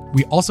worth it.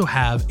 We also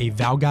have a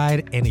vow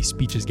guide and a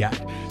speeches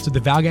guide. So the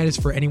vow guide is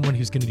for anyone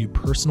who's going to do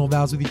personal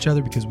vows with each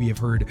other, because we have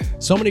heard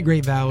so many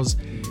great vows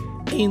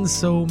and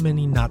so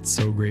many not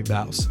so great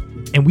vows.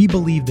 And we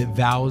believe that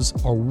vows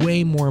are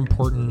way more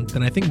important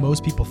than I think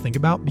most people think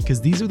about,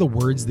 because these are the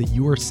words that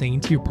you are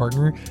saying to your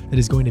partner that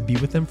is going to be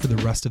with them for the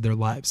rest of their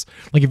lives.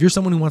 Like if you're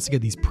someone who wants to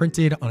get these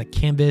printed on a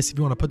canvas, if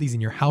you want to put these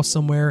in your house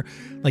somewhere,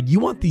 like you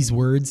want these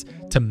words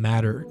to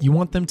matter. You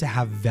want them to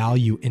have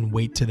value and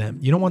weight to them.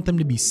 You don't want them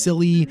to be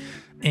silly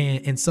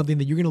and something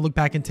that you're going to look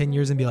back in 10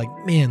 years and be like,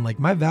 man, like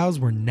my vows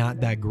were not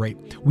that great.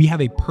 We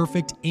have a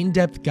perfect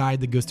in-depth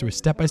guide that goes through a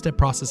step-by-step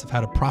process of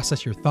how to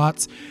process your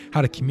thoughts,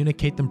 how to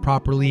communicate them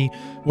properly,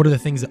 what are the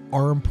things that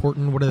are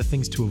important, what are the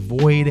things to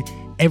avoid,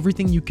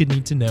 everything you could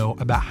need to know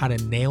about how to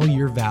nail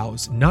your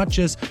vows, not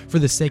just for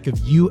the sake of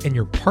you and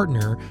your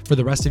partner for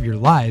the rest of your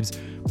lives,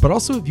 but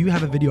also if you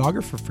have a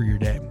videographer for your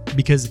day,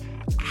 because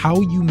how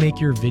you make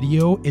your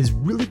video is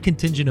really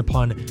contingent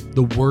upon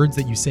the words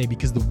that you say,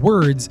 because the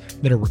words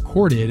that are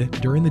recorded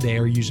during the day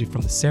are usually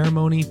from the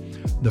ceremony,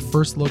 the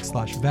first look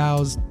 /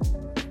 vows,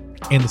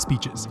 and the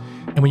speeches.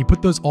 And when you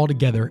put those all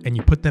together and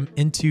you put them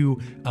into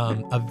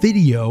a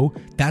video,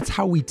 that's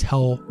how we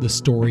tell the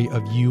story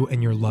of you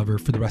and your lover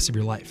for the rest of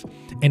your life.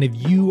 And if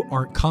you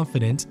aren't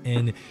confident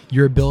in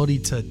your ability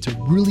to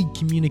really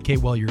communicate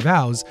well your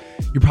vows,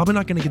 you're probably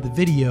not going to get the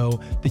video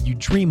that you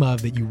dream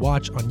of, that you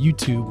watch on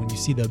YouTube when you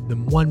see the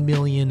 1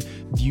 million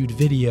viewed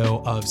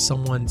video of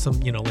some like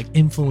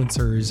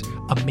influencer's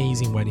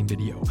amazing wedding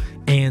video.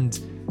 And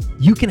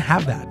you can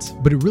have that,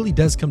 but it really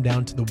does come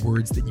down to the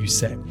words that you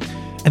say.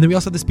 And then we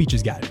also have the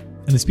speeches guide.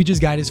 And the speeches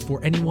guide is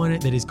for anyone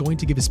that is going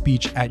to give a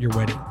speech at your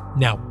wedding.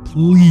 Now,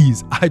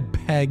 please, I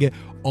beg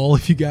all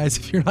of you guys,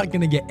 if you're not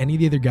going to get any of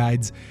the other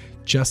guides,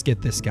 just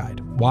get this guide.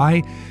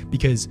 Why?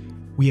 Because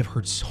we have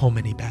heard so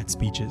many bad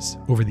speeches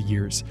over the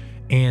years.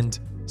 And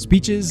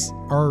speeches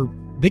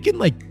they can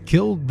like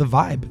kill the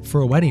vibe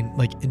for a wedding,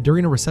 like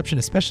during a reception,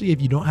 especially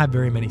if you don't have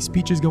very many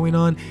speeches going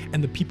on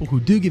and the people who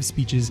do give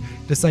speeches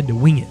decide to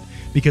wing it.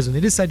 Because when they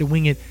decide to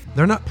wing it,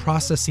 they're not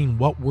processing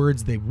what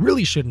words they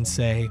really shouldn't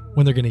say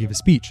when they're going to give a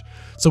speech.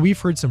 So we've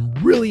heard some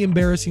really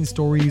embarrassing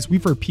stories.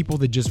 We've heard people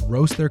that just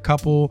roast their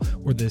couple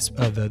or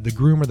the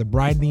groom or the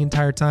bride the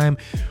entire time.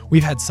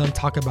 We've had some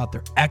talk about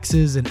their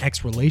exes and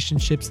ex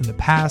relationships in the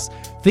past,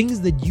 things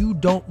that you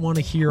don't want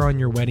to hear on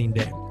your wedding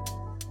day.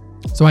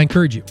 So I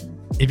encourage you,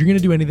 if you're going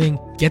to do anything,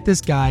 get this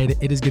guide.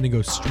 It is going to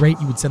go straight.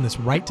 You would send this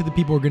right to the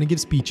people who are going to give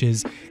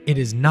speeches. It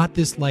is not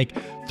this like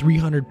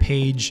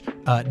 300-page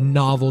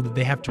novel that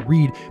they have to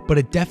read, but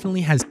it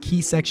definitely has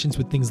key sections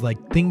with things like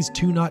things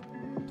to not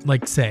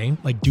say,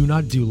 like do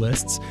not do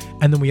lists.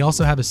 And then we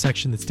also have a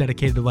section that's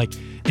dedicated to like,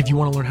 if you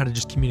want to learn how to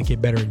just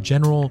communicate better in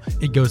general,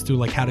 it goes through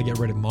like how to get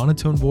rid of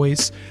monotone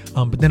voice.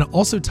 But then it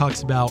also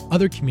talks about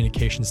other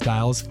communication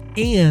styles.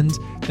 And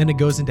then it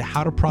goes into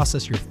how to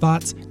process your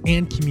thoughts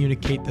and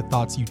communicate the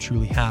thoughts you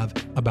truly have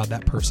about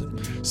that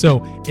person.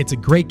 So it's a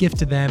great gift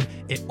to them.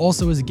 It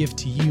also is a gift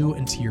to you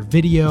and to your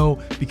video,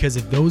 because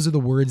if those are the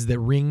words that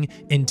ring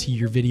into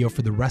your video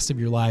for the rest of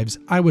your lives,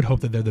 I would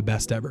hope that they're the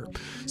best ever.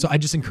 So I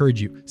just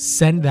encourage you,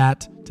 send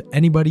that to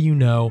anybody you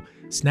know,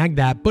 snag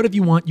that. But if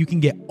you want, you can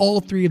get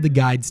all 3 of the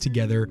guides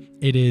together.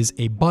 It is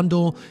a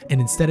bundle, and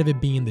instead of it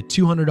being the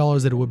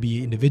 $200 that it would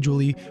be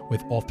individually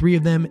with all 3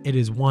 of them, it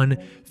is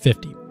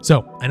 $150.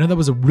 So I know that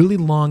was a really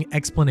long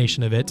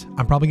explanation of it.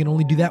 I'm probably gonna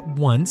only do that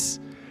once,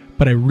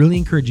 but I really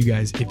encourage you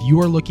guys, if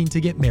you are looking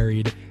to get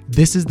married,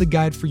 this is the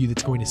guide for you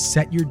that's going to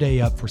set your day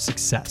up for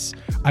success.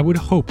 I would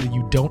hope that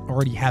you don't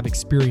already have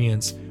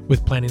experience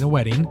with planning a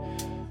wedding,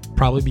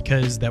 probably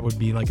because that would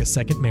be like a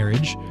second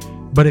marriage.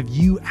 But if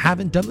you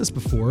haven't done this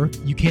before,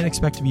 you can't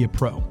expect to be a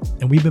pro.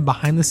 And we've been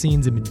behind the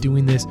scenes and been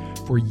doing this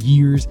for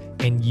years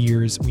and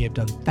years. We have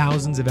done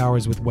thousands of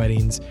hours with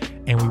weddings,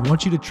 and we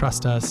want you to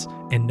trust us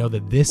and know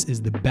that this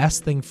is the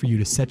best thing for you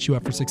to set you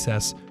up for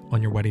success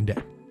on your wedding day.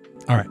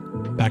 All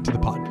right, back to the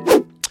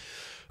pod.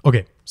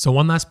 Okay, so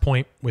one last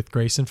point with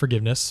grace and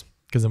forgiveness,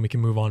 because then we can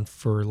move on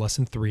for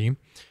lesson 3,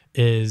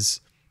 is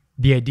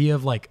the idea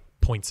of like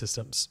point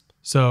systems.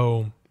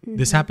 So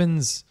this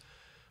happens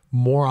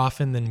more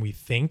often than we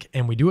think,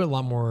 and we do it a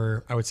lot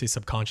more, I would say,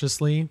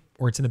 subconsciously,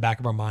 or it's in the back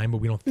of our mind, but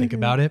we don't think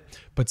about it.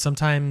 But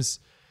sometimes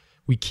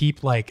we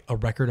keep like a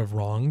record of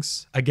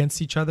wrongs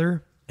against each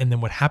other. And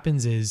then what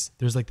happens is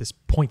there's like this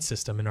point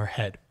system in our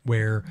head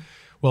where,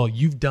 well,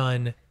 you've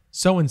done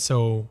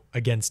so-and-so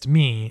against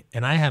me,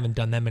 and I haven't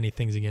done that many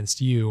things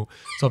against you.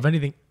 So if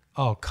anything,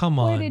 oh, come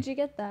on. Where did you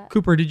get that?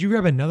 Cooper, did you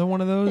grab another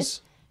one of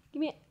those?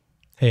 Give me it.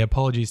 Hey,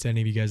 apologies to any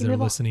of you guys Give that me are the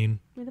ball. listening.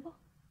 Give me the ball.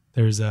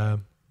 There's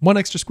one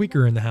extra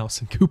squeaker in the house,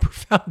 and Cooper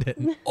found it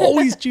and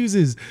always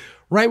chooses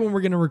right when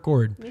we're going to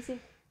record Let me see.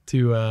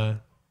 to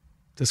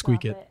squeak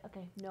Drop it.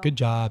 Okay. No. Good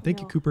job. Thank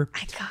you, No. Cooper.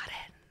 I got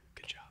it.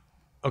 Good job.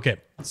 Okay,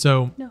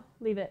 so No,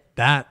 leave it.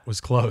 that was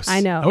close. I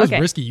know. That was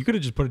Okay. risky. You could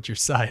have just put it to your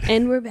side.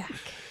 And we're back.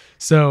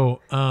 So,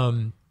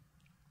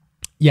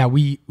 yeah,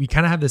 we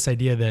kind of have this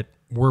idea that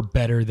we're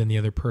better than the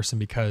other person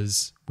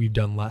because we've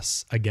done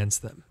less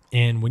against them.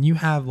 And when you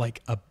have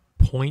like a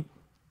point,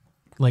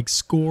 like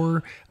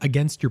score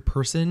against your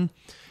person,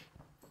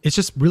 it's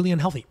just really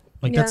unhealthy.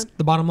 Like that's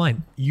the bottom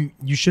line.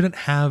 You shouldn't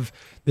have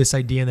this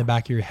idea in the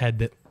back of your head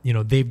that, you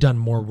know, they've done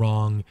more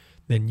wrong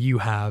than you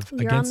have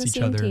against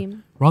each other.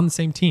 Team. We're on the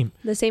same team.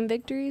 The same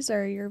victories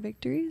are your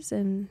victories,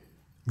 and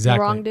Exactly.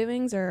 the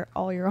wrongdoings are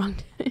all your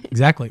wrongdoings.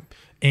 Exactly.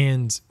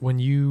 And when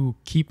you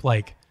keep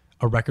like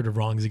a record of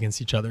wrongs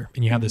against each other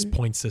and you have this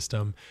point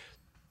system,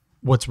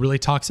 what's really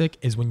toxic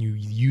is when you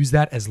use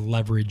that as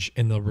leverage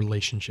in the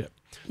relationship.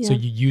 Yeah. So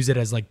you use it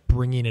as like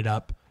bringing it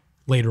up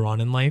later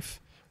on in life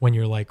when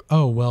you're like,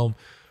 oh, well,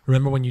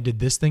 remember when you did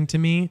this thing to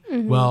me?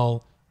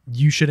 Well,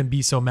 you shouldn't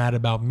be so mad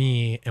about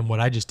me and what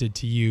I just did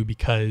to you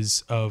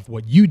because of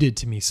what you did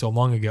to me so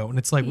long ago. And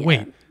it's like,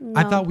 wait,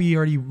 I thought we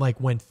already like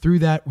went through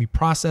that. We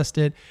processed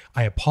it.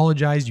 I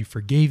apologized. You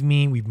forgave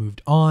me. We've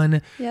moved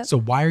on. Yep. So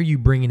why are you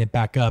bringing it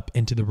back up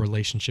into the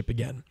relationship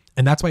again?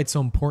 And that's why it's so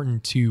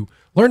important to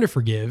learn to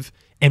forgive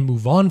and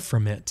move on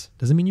from it.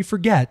 Doesn't mean you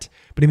forget,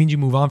 but it means you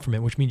move on from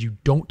it, which means you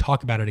don't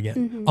talk about it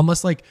again.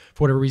 Unless like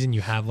for whatever reason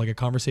you have like a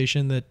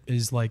conversation that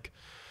is like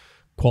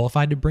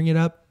qualified to bring it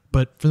up.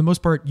 But for the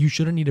most part, you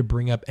shouldn't need to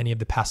bring up any of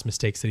the past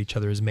mistakes that each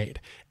other has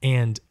made.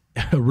 And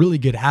a really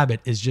good habit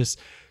is just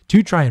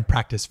to try and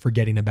practice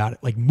forgetting about it.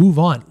 Like move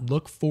on,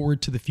 look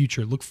forward to the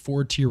future, look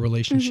forward to your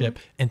relationship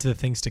and to the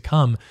things to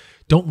come.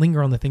 Don't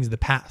linger on the things of the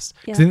past.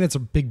 Because I think that's a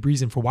big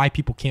reason for why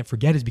people can't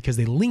forget is because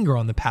they linger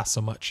on the past so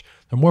much.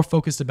 They're more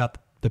focused about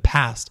the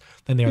past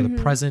than they are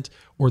the present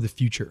or the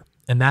future.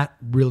 And that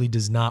really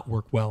does not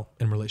work well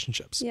in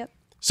relationships. Yep.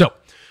 So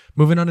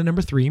moving on to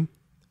number 3.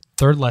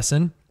 Third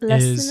lesson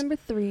is number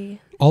 3.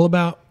 all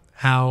about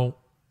how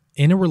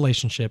in a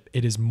relationship,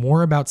 it is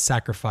more about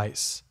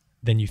sacrifice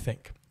than you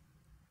think.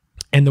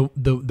 And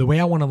the way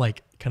I want to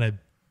like kind of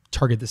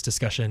target this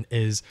discussion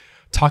is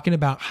talking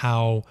about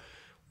how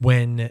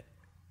when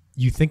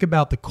you think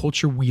about the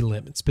culture we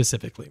live in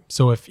specifically.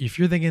 So if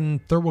you're thinking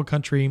third world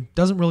country,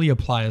 doesn't really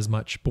apply as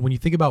much. But when you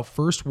think about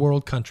first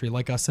world country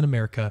like us in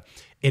America,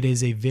 it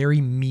is a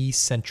very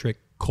me-centric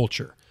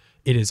culture.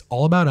 It is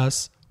all about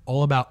us,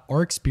 all about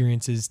our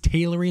experiences,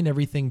 tailoring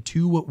everything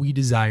to what we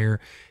desire.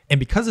 And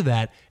because of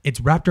that, it's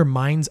wrapped our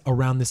minds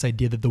around this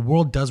idea that the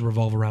world does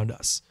revolve around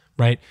us,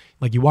 right?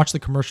 Like you watch the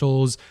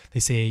commercials, they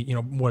say, you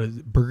know, what is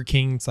it, Burger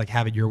King, it's like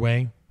have it your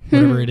way,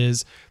 whatever it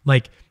is.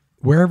 Like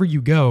wherever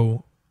you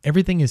go,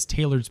 everything is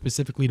tailored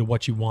specifically to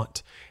what you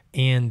want.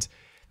 And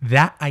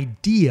that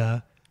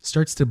idea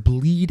starts to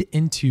bleed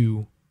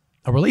into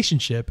a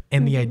relationship.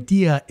 And the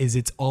idea is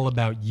it's all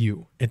about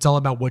you. It's all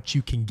about what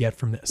you can get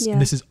from this. Yeah.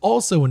 And this is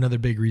also another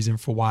big reason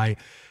for why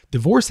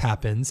divorce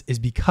happens is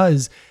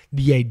because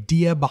the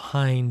idea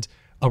behind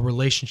a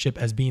relationship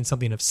as being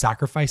something of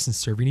sacrifice and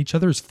serving each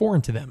other is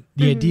foreign to them.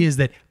 The idea is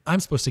that I'm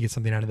supposed to get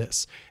something out of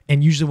this.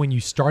 And usually when you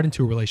start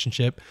into a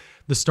relationship,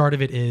 the start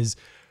of it is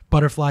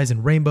butterflies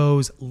and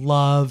rainbows,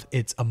 love,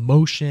 it's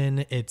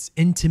emotion, it's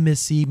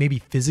intimacy, maybe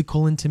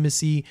physical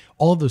intimacy,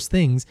 all of those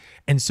things.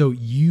 And so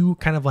you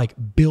kind of like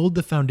build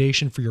the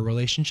foundation for your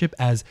relationship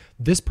as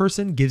this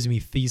person gives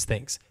me these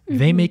things.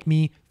 They make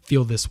me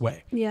feel this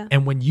way. Yeah.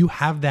 And when you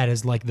have that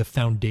as like the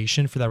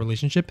foundation for that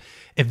relationship,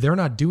 if they're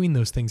not doing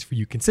those things for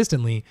you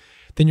consistently,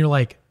 then you're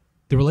like,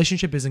 the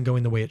relationship isn't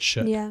going the way it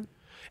should. Yeah.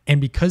 And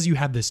because you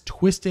have this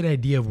twisted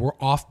idea of we're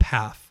off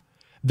path,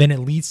 then it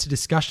leads to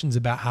discussions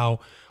about how,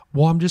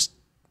 well,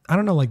 I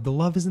don't know, like the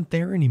love isn't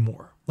there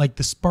anymore. Like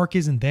the spark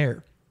isn't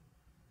there.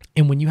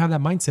 And when you have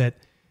that mindset,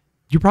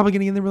 you're probably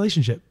going to get in the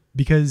relationship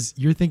because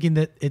you're thinking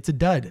that it's a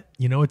dud,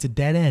 it's a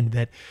dead end,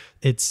 that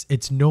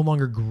it's no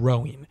longer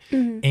growing.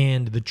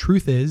 And the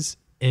truth is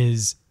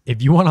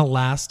if you want to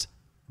last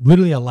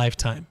literally a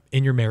lifetime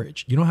in your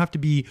marriage, you don't have to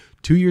be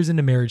 2 years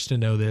into marriage to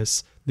know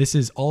this. This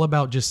is all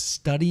about just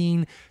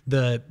studying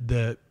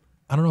the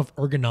I don't know if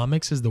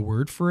ergonomics is the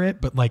word for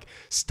it, but like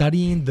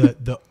studying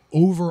the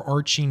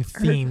overarching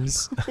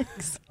themes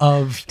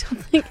of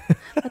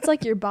that's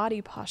like your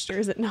body posture,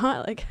 is it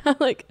not? Like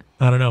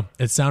I don't know.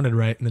 It sounded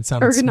right and it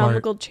sounded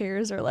ergonomical smart.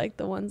 Chairs are like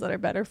the ones that are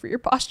better for your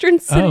posture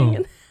and sitting.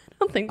 And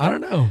I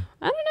don't know.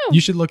 You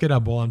should look it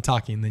up while I'm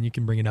talking, then you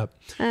can bring it up.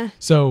 But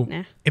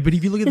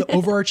if you look at the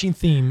overarching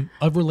theme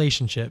of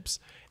relationships,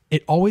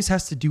 it always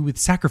has to do with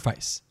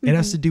sacrifice. It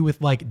has to do with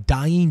like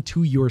dying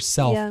to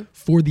yourself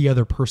for the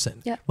other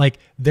person. Yeah. Like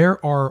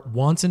there are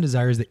wants and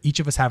desires that each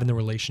of us have in the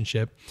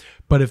relationship.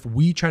 But if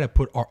we try to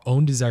put our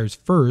own desires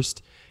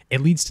first,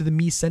 it leads to the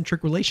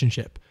me-centric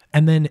relationship.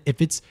 And then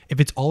if it's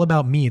all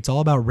about me, it's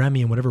all about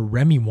Remy and whatever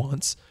Remy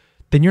wants,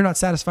 then you're not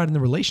satisfied in the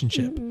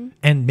relationship.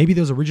 And maybe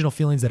those original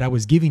feelings that I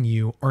was giving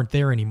you aren't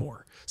there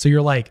anymore. So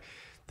you're like,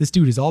 this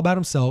dude is all about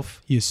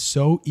himself. He is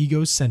so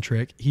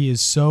egocentric. He is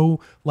so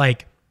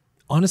like,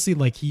 honestly,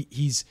 like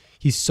he's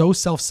so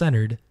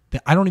self-centered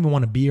that I don't even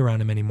want to be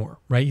around him anymore,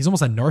 right? He's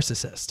almost a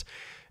narcissist.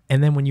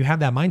 And then when you have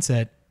that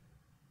mindset,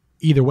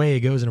 either way it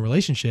goes in a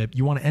relationship,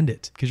 you want to end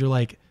it because you're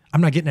like,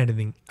 I'm not getting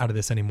anything out of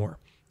this anymore.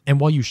 And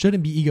while you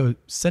shouldn't be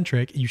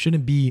egocentric, you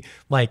shouldn't be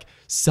like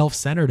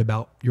self-centered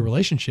about your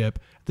relationship,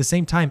 at the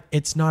same time,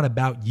 it's not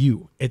about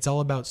you. It's all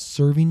about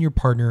serving your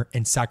partner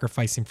and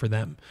sacrificing for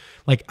them.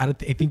 Like, I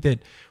think that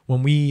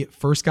when we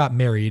first got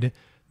married,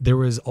 there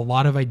was a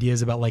lot of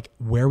ideas about like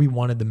where we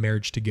wanted the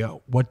marriage to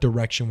go. What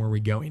direction were we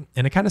going?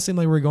 And it kind of seemed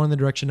like we were going in the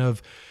direction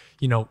of,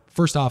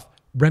 first off,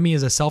 Remy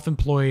is a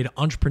self-employed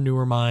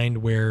entrepreneur mind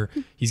where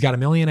he's got a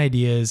million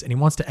ideas and he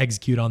wants to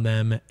execute on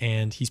them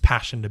and he's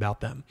passionate about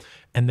them.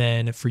 And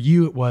then for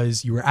you, it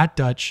was you were at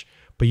Dutch,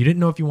 but you didn't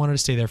know if you wanted to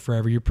stay there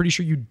forever. You're pretty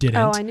sure you didn't.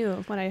 Oh, I knew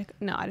I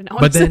didn't know.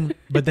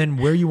 But then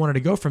where you wanted to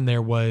go from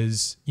there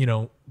was,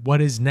 what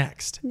is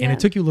next? Yeah. And it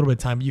took you a little bit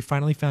of time, but you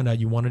finally found out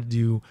you wanted to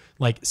do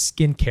like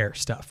skincare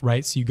stuff,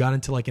 right? So you got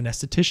into like an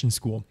esthetician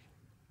school.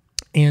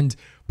 And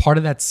part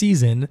of that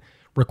season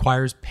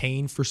requires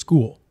paying for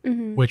school,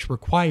 which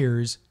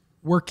requires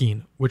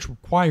working, which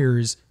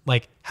requires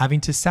like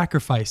having to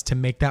sacrifice to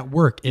make that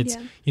work. It's,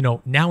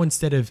 now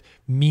instead of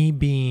me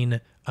being,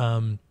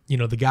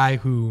 the guy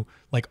who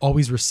like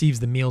always receives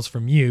the meals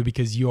from you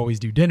because you always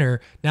do dinner.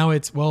 Now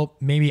it's, well,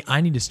 maybe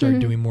I need to start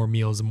doing more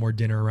meals and more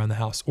dinner around the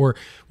house. Or,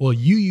 well,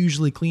 you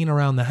usually clean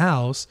around the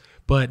house,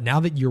 but now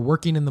that you're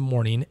working in the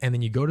morning and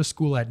then you go to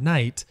school at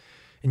night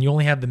and you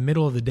only have the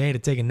middle of the day to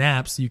take a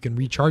nap so you can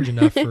recharge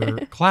enough for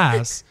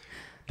class,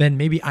 then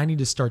maybe I need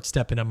to start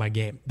stepping up my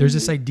game. There's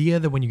this idea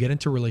that when you get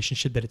into a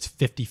relationship that it's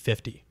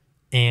 50-50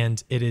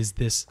 and it is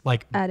this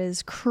like... That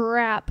is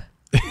crap.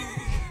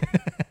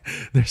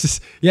 There's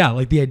this,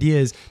 like the idea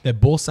is that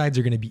both sides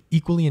are going to be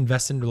equally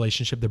invested in the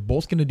relationship. They're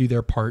both going to do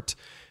their part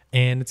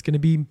and it's going to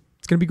be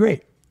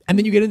great. And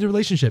then you get into a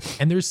relationship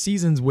and there's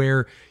seasons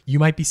where you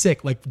might be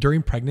sick. Like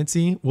during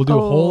pregnancy, we'll do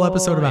a whole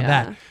episode about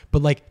that.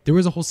 But like there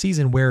was a whole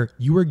season where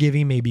you were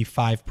giving maybe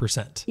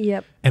 5%.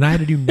 Yep. And I had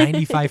to do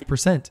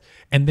 95%.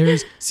 And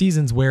there's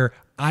seasons where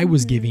I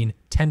was giving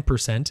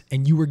 10%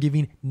 and you were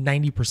giving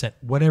 90%,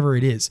 whatever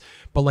it is.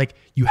 But like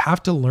you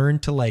have to learn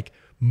to like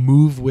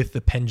move with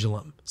the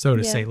pendulum, so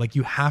to say. Like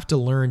you have to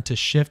learn to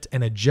shift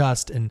and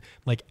adjust and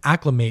like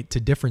acclimate to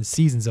different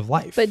seasons of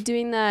life. But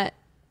doing that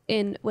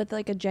with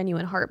like a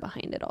genuine heart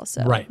behind it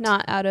also. Right.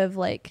 Not out of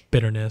like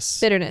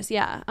bitterness.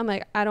 Yeah. I'm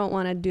like, I don't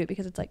want to do it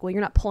because it's like, well,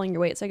 you're not pulling your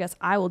weight. So I guess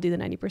I will do the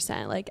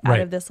 90%. Like out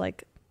of this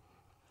like,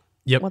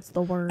 what's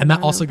the word? And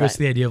that also goes to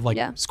the idea of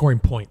like scoring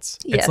points.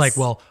 Yes. It's like,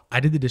 well, I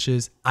did the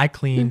dishes, I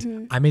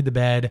cleaned, I made the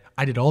bed,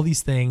 I did all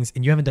these things,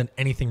 and you haven't done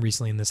anything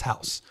recently in this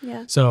house.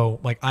 Yeah. So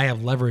like I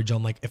have leverage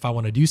on like, if I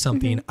want to do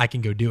something, I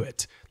can go do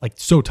it. Like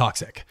so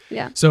toxic.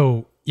 Yeah.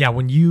 So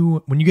when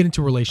you get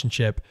into a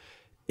relationship,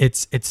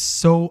 it's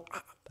so,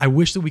 I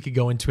wish that we could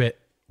go into it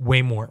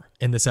way more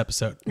in this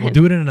episode. We'll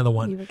do it in another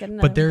one.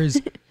 But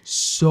there's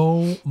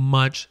so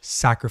much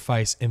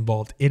sacrifice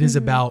involved. It is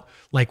about,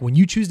 like, when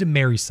you choose to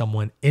marry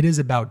someone, it is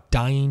about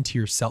dying to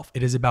yourself.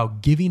 It is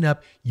about giving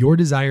up your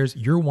desires,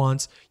 your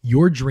wants,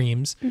 your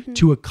dreams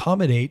to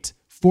accommodate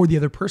for the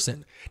other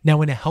person.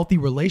 Now, in a healthy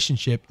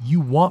relationship, you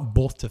want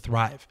both to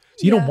thrive.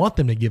 So you don't want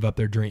them to give up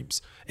their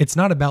dreams. It's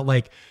not about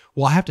like,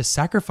 well, I have to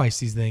sacrifice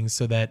these things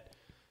so that,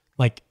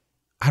 like,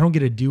 I don't get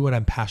to do what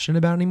I'm passionate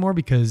about anymore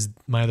because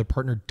my other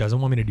partner doesn't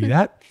want me to do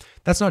that.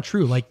 That's not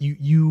true. Like,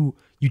 you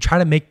try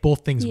to make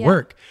both things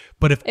work,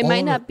 but if it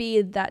might not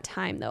be that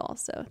time though,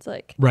 also it's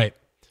like, right.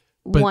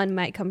 But one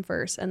might come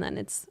first and then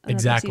it's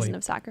another season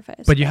of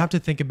sacrifice. But you have to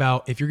think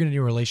about, if you're going to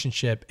do a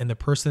relationship and the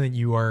person that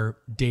you are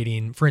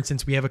dating, for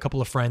instance, we have a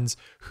couple of friends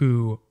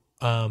who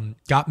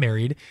got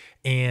married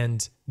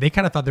and they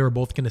kind of thought they were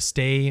both going to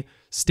stay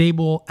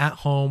stable at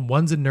home.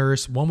 One's a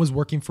nurse, one was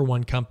working for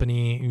one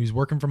company, he was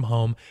working from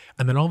home.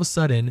 And then all of a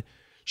sudden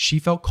she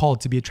felt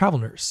called to be a travel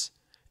nurse.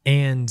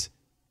 And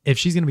if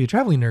she's going to be a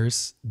traveling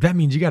nurse, that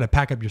means you got to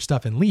pack up your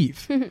stuff and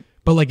leave.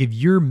 But like, if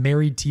you're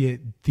married to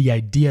the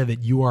idea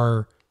that you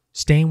are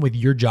staying with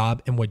your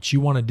job and what you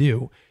want to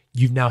do,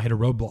 you've now hit a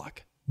roadblock.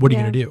 What are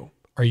you going to do?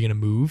 Are you going to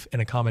move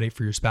and accommodate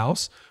for your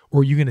spouse?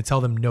 Or are you going to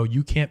tell them, no,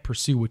 you can't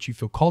pursue what you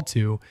feel called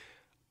to.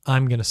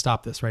 I'm going to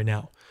stop this right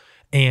now.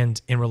 And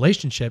in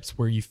relationships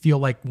where you feel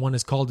like one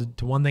is called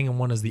to one thing and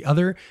one is the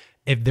other,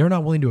 if they're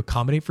not willing to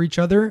accommodate for each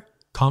other,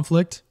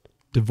 conflict,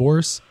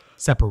 divorce,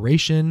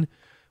 separation,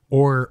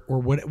 or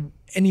what,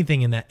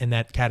 anything in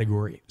that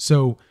category.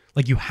 So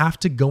like, you have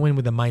to go in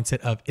with a mindset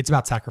of, it's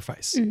about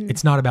sacrifice.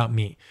 It's not about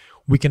me.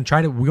 We want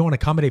to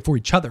accommodate for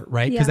each other,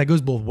 right? Because that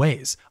goes both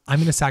ways. I'm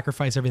going to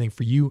sacrifice everything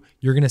for you.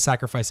 You're going to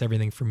sacrifice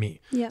everything for me.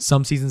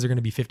 Some seasons are going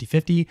to be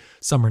 50-50.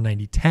 Some are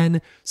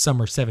 90-10.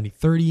 Some are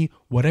 70-30,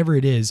 whatever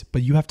it is.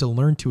 But you have to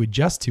learn to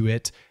adjust to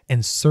it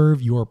and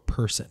serve your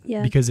person.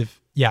 Because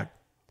I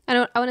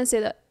want to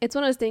say that it's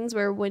one of those things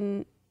where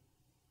when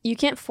you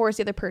can't force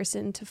the other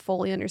person to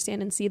fully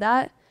understand and see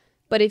that.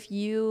 But if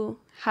you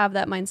have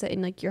that mindset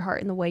in like your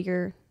heart and the way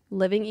you're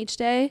living each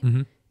day,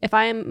 if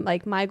I'm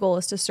like, my goal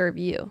is to serve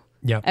you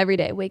every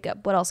day, wake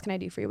up, what else can I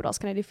do for you? What else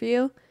can I do for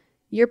you?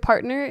 Your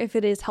partner, if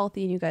it is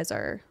healthy and you guys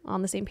are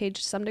on the same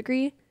page to some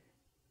degree,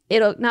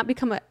 it'll not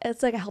become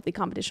it's like a healthy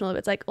competition a little bit.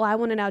 It's like, well, I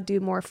want to now do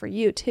more for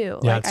you too.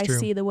 Like, I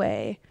see the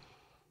way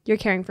you're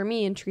caring for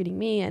me and treating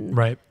me. And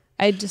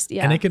I just,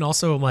 and it can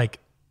also like,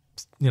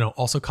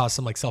 also cause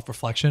some like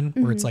self-reflection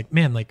where it's like,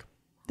 man, like,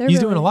 he's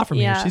doing a lot for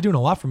me. Or she's doing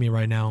a lot for me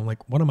right now.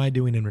 Like, what am I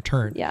doing in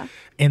return?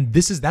 And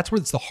that's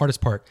where it's the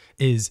hardest part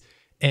is,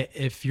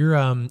 if you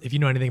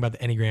know anything about the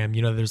Enneagram,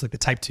 there's like the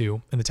type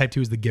 2, and the type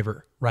 2 is the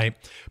giver, right?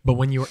 But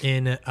when you're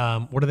in,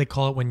 what do they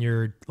call it when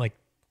you're like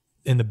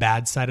in the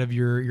bad side of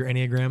your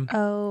Enneagram?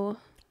 Oh,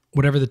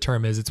 whatever the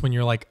term is, it's when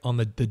you're like on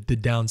the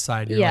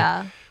downside. You're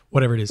like,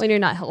 whatever it is. When you're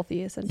not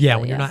healthy, essentially. Yeah,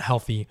 when you're not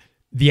healthy.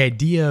 The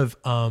idea of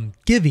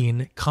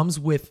giving comes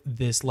with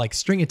this like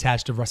string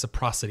attached of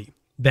reciprocity.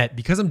 That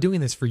because I'm doing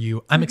this for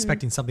you, I'm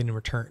expecting something in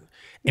return.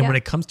 And when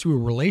it comes to a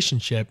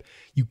relationship,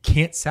 you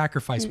can't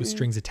sacrifice with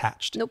strings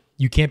attached. Nope.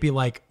 You can't be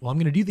like, well, I'm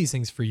going to do these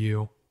things for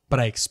you, but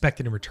I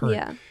expect it in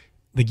return.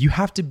 Like, you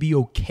have to be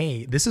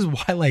okay. This is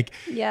why like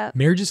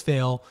marriages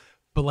fail.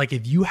 But like,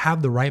 if you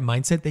have the right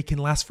mindset, they can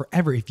last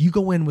forever. If you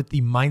go in with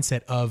the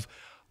mindset of,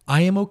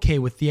 I am okay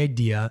with the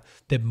idea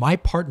that my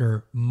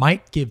partner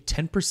might give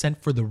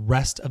 10% for the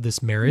rest of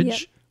this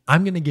marriage.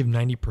 I'm going to give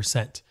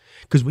 90%.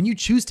 Because when you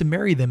choose to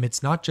marry them,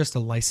 it's not just a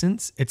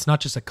license. It's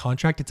not just a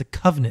contract. It's a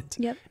covenant.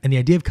 And the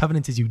idea of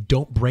covenants is you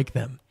don't break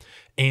them.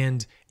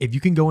 And if you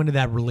can go into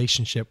that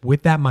relationship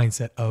with that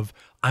mindset of,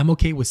 I'm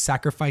okay with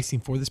sacrificing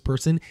for this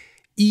person,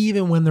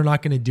 even when they're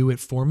not going to do it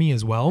for me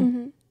as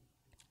well,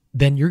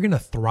 then you're going to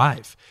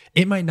thrive.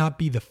 It might not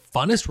be the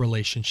funnest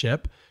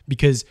relationship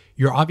because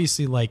you're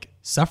obviously like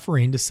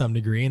suffering to some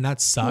degree, and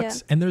that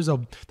sucks. And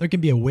there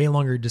can be a way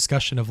longer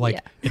discussion of like,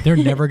 if they're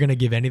never going to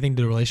give anything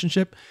to the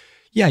relationship,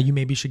 you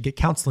maybe should get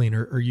counseling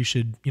or you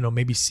should,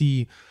 maybe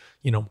see,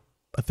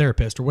 a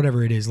therapist or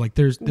whatever it is. Like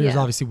there's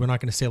obviously, we're not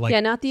going to say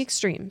like, not the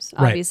extremes.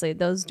 Obviously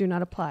those do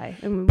not apply.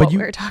 But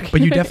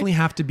you definitely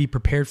have to be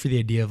prepared for the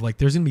idea of like,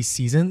 there's going to be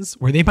seasons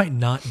where they might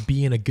not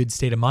be in a good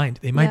state of mind.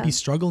 They might be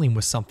struggling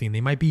with something. They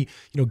might be,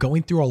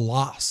 going through a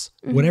loss,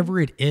 whatever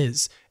it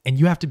is. And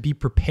you have to be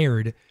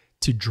prepared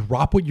to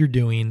drop what you're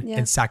doing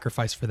and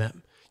sacrifice for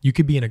them. You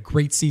could be in a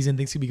great season.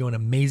 Things could be going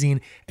amazing.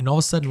 And all of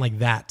a sudden like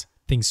that,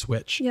 things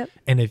switch.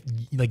 And if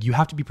like, you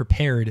have to be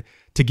prepared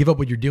to give up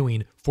what you're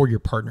doing for your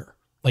partner.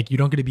 Like, you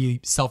don't get to be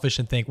selfish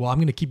and think, well, I'm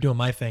going to keep doing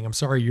my thing. I'm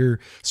sorry you're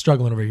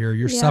struggling over here.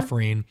 You're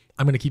suffering.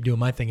 I'm going to keep doing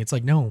my thing. It's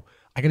like, no,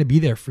 I got to be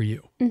there for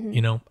you.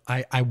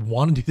 I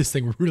want to do this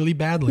thing really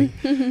badly.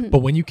 But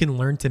when you can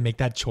learn to make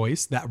that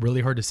choice, that really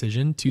hard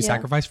decision to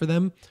sacrifice for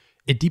them,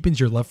 it deepens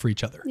your love for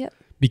each other.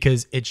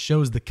 Because it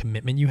shows the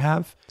commitment you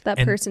have. That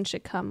person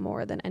should come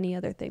more than any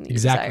other thing that you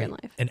desire in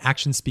life. And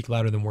actions speak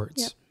louder than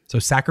words. So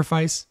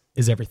sacrifice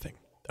is everything.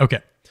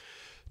 Okay.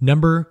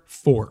 Number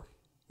 4.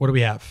 What do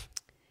we have?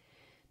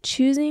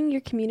 Choosing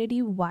your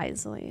community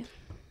wisely.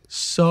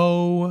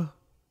 So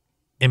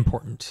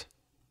important.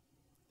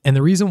 And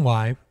the reason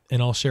why,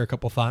 and I'll share a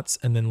couple thoughts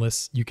and then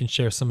Liz, you can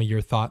share some of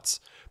your thoughts.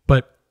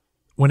 But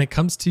when it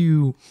comes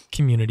to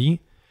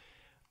community,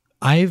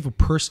 I've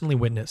personally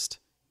witnessed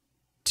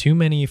too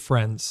many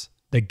friends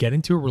that get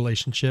into a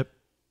relationship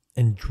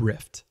and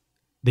drift.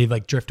 They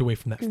like drift away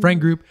from that friend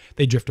group.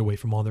 They drift away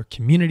from all their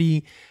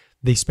community.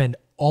 They spend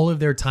all of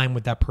their time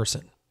with that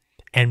person.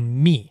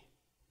 And me,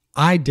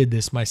 I did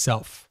this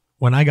myself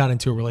when I got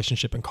into a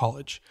relationship in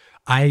college.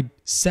 I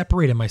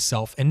separated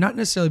myself, and not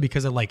necessarily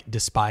because I like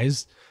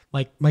despised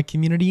like my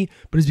community,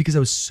 but it's because I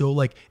was so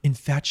like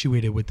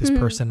infatuated with this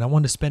person. And I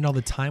wanted to spend all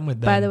the time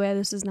with them. By the way,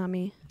 this is not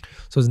me.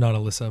 So it's not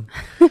Alyssa.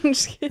 I'm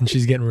just kidding. And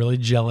she's getting really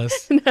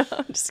jealous. No,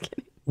 I'm just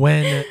kidding.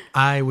 When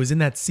I was in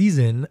that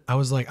season, I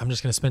was like, I'm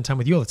just going to spend time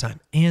with you all the time.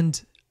 And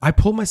I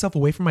pulled myself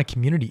away from my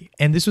community.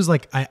 And this was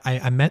like,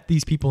 I met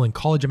these people in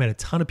college. I met a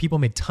ton of people,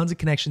 made tons of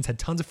connections, had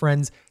tons of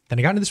friends. Then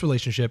I got into this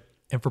relationship.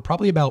 And for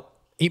probably about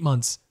 8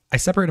 months, I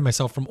separated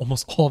myself from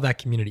almost all of that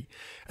community.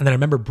 And then I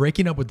remember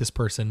breaking up with this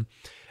person.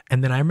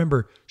 And then I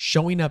remember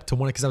showing up to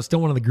one, because I was still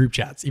one of the group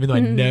chats, even though I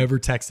never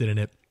texted in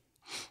it.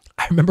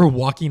 I remember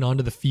walking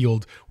onto the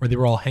field where they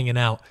were all hanging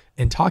out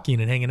and talking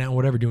and hanging out and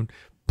whatever,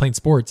 playing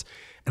sports.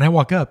 And I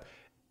walk up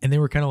and they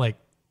were kind of like,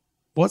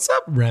 "What's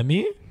up,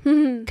 Remy?"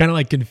 Kind of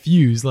like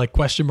confused, like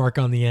question mark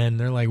on the end.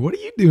 They're like, "What are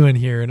you doing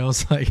here?" And I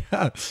was like,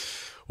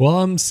 "Well,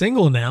 I'm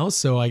single now,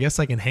 so I guess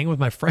I can hang with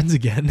my friends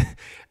again."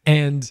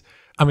 And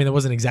I mean, that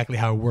wasn't exactly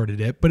how I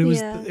worded it, but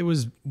it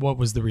was what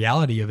was the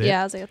reality of it.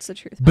 Yeah, I was like, that's the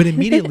truth. But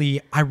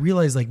immediately I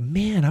realized like,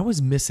 man, I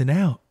was missing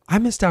out. I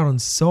missed out on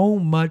so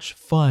much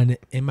fun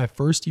in my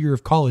first year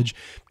of college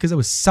because I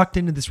was sucked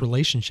into this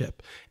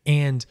relationship.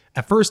 And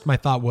at first my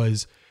thought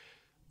was,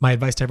 my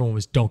advice to everyone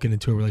was, don't get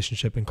into a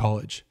relationship in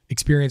college.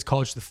 Experience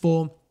college to the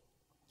full,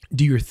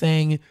 do your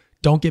thing.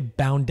 Don't get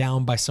bound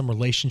down by some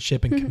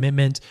relationship and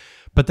commitment.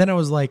 But then I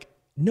was like,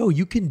 no,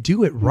 you can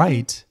do it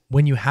right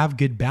when you have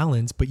good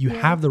balance, but you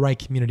have the right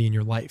community in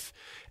your life.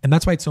 And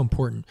that's why it's so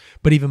important.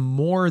 But even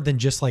more than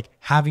just like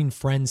having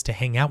friends to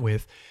hang out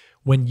with,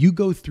 when you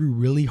go through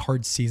really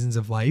hard seasons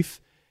of life,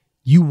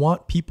 you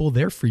want people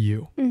there for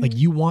you. Like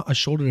you want a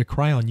shoulder to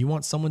cry on. You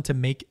want someone to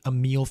make a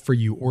meal for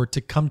you or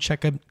to come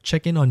check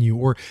in on you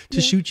or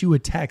to shoot you a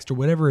text or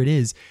whatever it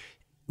is.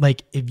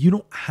 Like if you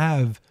don't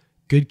have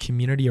good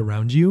community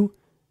around you,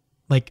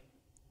 like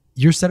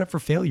you're set up for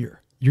failure.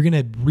 You're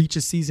going to reach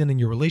a season in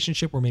your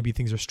relationship where maybe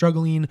things are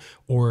struggling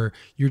or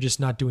you're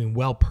just not doing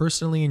well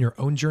personally in your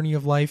own journey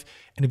of life.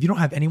 And if you don't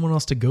have anyone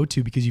else to go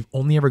to because you've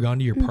only ever gone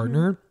to your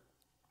partner,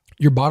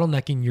 you're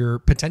bottlenecking your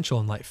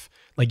potential in life.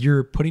 Like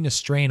you're putting a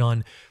strain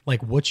on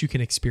like what you can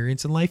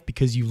experience in life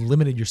because you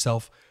limited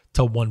yourself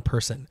to one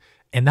person.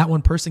 And that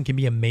one person can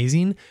be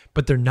amazing,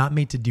 but they're not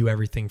made to do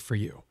everything for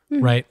you,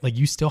 right? Like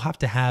you still have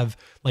to have,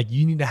 like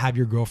you need to have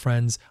your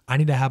girlfriends. I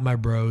need to have my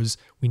bros.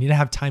 We need to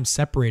have time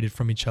separated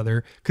from each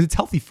other because it's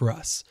healthy for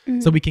us.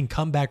 So we can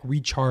come back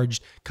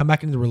recharged, come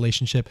back into the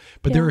relationship.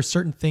 But there are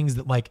certain things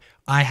that like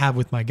I have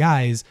with my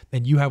guys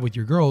than you have with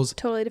your girls.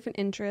 Totally different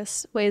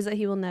interests, ways that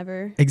he will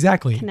never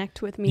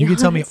connect with me. You can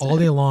tell me all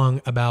day long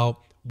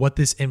about what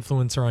this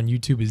influencer on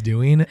YouTube is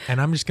doing,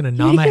 and I'm just going to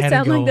nod my head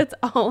and go, like that's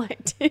all I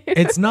do.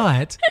 It's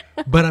not,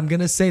 but I'm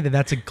going to say that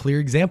that's a clear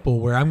example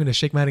where I'm going to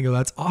shake my head and go,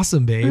 that's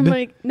awesome, babe. I'm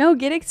like, no,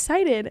 get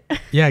excited.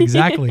 Yeah,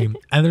 exactly.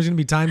 And there's going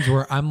to be times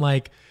where I'm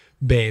like,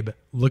 babe,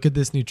 look at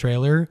this new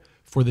trailer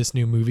for this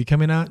new movie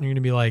coming out. And you're going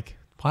to be like,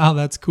 wow,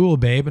 that's cool,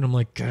 babe. And I'm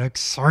like, get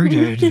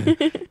excited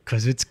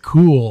because it's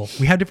cool.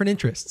 We have different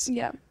interests.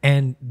 Yeah.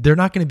 And they're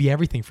not going to be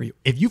everything for you.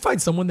 If you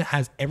find someone that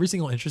has every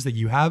single interest that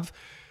you have,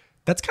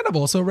 that's kind of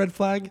also a red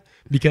flag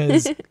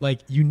because like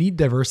you need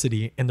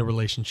diversity in the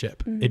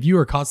relationship. If you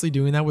are constantly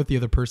doing that with the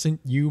other person,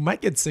 you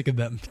might get sick of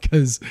them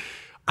because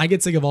I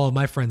get sick of all of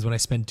my friends when I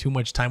spend too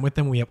much time with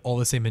them. We have all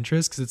the same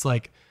interests because it's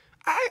like,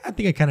 I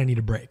think I kind of need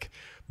a break.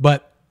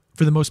 But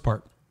for the most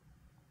part,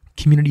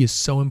 community is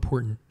so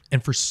important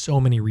and for so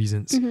many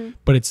reasons,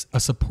 but it's a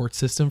support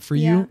system for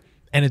you.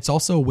 And it's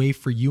also a way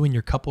for you and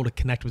your couple to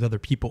connect with other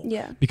people.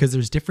 Yeah. Because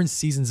there's different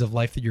seasons of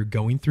life that you're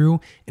going through.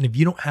 And if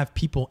you don't have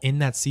people in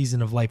that season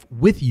of life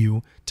with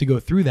you to go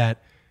through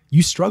that,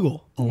 you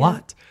struggle a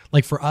lot.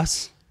 Like for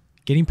us,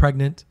 getting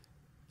pregnant,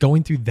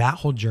 going through that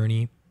whole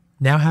journey,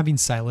 now having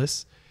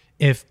Silas,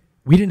 if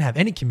we didn't have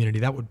any community,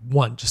 that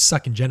would just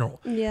suck in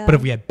general. Yeah. But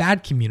if we had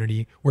bad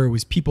community where it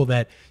was people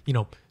that,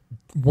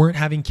 weren't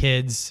having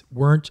kids,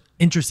 weren't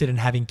interested in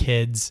having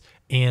kids,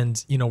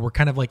 and, we're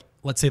kind of like,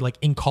 let's say like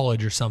in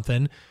college or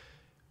something,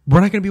 we're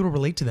not going to be able to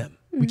relate to them.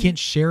 We can't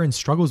share in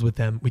struggles with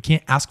them. We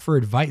can't ask for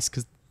advice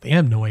because they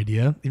have no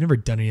idea. They've never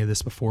done any of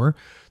this before.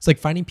 It's like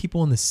finding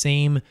people in the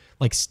same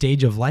like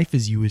stage of life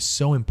as you is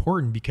so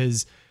important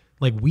because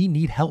like we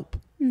need help.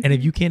 And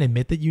if you can't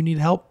admit that you need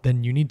help,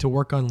 then you need to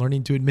work on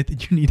learning to admit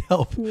that you need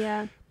help.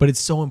 Yeah. But it's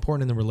so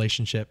important in the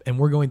relationship. And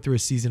we're going through a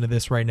season of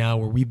this right now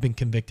where we've been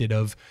convicted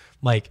of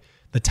like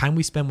the time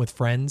we spend with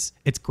friends.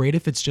 It's great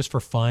if it's just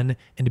for fun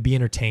and to be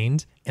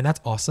entertained. And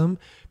that's awesome.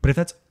 But if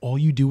that's all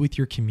you do with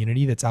your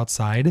community that's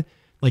outside,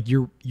 like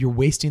you're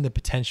wasting the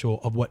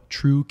potential of what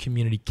true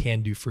community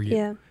can do for you.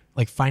 Yeah.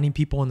 like finding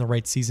people in the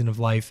right season of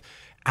life,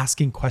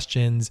 asking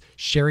questions,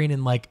 sharing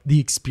in like the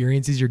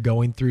experiences you're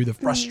going through, the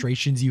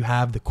frustrations you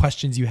have, the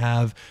questions you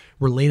have,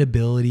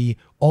 relatability,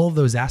 all of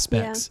those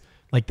aspects.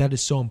 Like that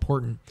is so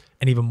important.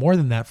 And even more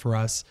than that for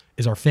us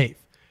is our faith.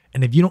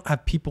 And if you don't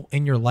have people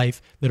in your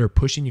life that are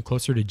pushing you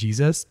closer to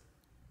Jesus,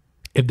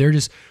 if they're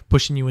just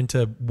pushing you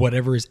into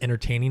whatever is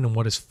entertaining and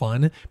what is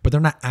fun, but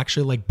they're not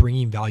actually like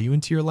bringing value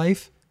into your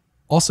life,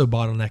 also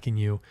bottlenecking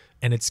you.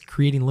 And it's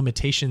creating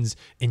limitations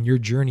in your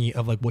journey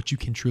of like what you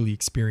can truly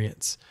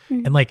experience.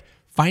 And like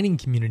finding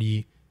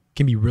community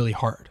can be really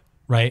hard,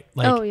 right?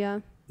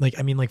 Like, like,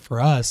 I mean, like for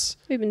us,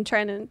 we've been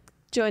trying to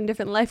join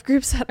different life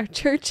groups at our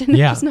church and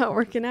it's not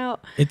working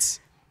out. It's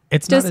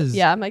just, not as,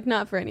 I'm like,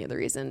 not for any other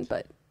reason,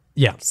 but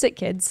sick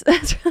kids.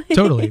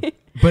 Totally.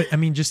 But I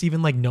mean, just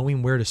even like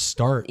knowing where to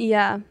start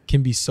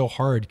can be so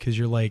hard because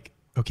you're like,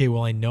 okay,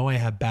 well, I know I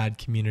have bad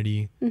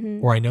community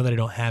or I know that I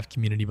don't have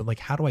community, but like,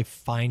 how do I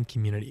find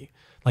community?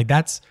 Like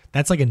that's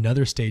like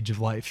another stage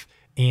of life.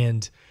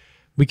 And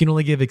we can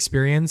only give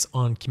experience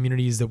on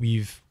communities that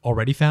we've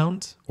already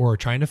found or are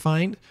trying to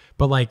find,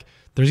 but like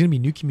there's going to be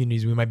new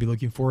communities we might be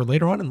looking for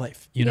later on in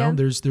life. You know,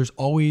 it's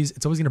always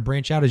going to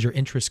branch out as your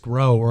interests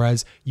grow or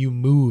as you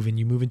move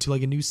into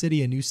like a new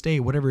city, a new state,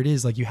 whatever it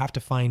is. Like you have to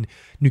find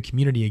new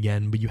community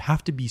again, but you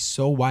have to be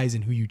so wise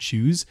in who you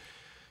choose,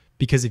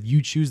 because if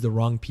you choose the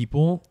wrong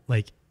people,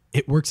 like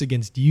it works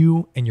against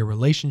you and your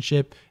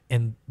relationship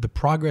and the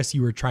progress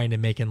you were trying to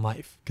make in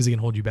life, because it can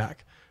hold you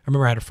back. I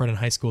remember I had a friend in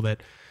high school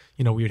that,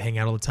 you know, we would hang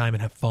out all the time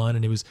and have fun,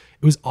 and it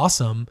was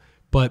awesome.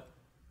 But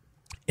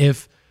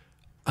if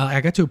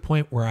I got to a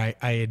point where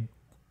I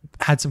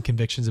had some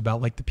convictions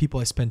about like the people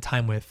I spend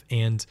time with,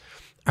 and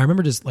I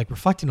remember just like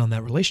reflecting on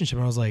that relationship,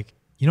 and I was like,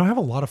 you know, I have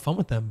a lot of fun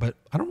with them, but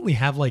I don't really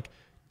have like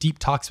deep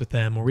talks with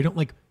them, or we don't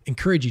like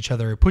encourage each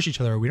other or push each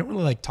other, or we don't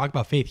really like talk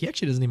about faith. He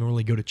actually doesn't even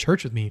really go to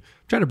church with me.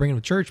 I'm trying to bring him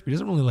to church, but he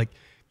doesn't really like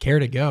care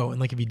to go.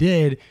 And like if he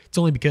did, it's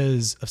only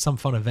because of some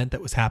fun event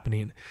that was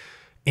happening.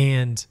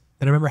 And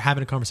then I remember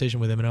having a conversation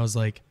with him, and I was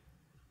like,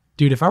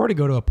 dude, if I were to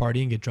go to a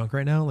party and get drunk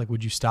right now, like,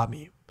 would you stop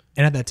me?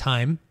 And at that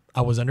time,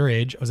 I was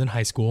underage. I was in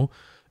high school,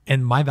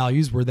 and my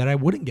values were that I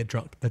wouldn't get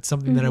drunk. That's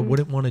something that I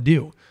wouldn't want to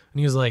do. And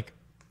he was like,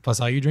 if I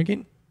saw you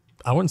drinking,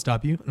 I wouldn't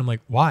stop you. And I'm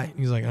like, why? And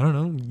he's like, I don't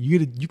know. You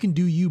can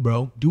do you,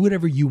 bro. Do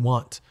whatever you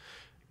want.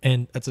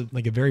 And that's a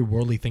very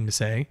worldly thing to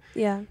say.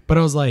 Yeah. But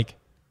I was like,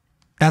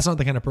 that's not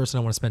the kind of person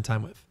I want to spend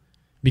time with.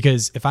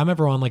 Because if I'm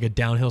ever on like a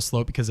downhill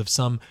slope because of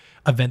some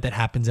event that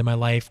happens in my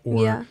life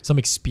or some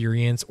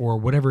experience or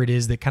whatever it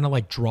is that kind of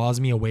like draws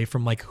me away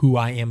from like who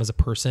I am as a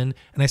person,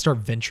 and I start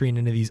venturing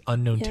into these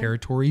unknown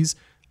territories,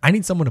 I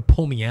need someone to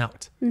pull me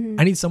out.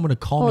 I need someone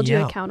to hold me out.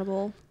 Hold you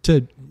accountable.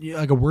 To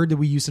like a word that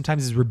we use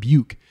sometimes is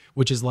rebuke,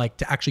 which is like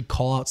to actually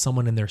call out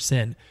someone in their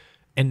sin.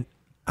 And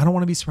I don't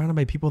want to be surrounded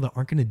by people that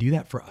aren't going to do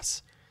that for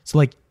us. So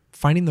like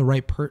finding the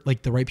right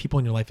the right people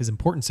in your life is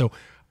important. So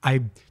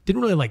I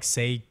didn't really like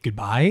say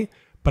goodbye,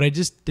 but I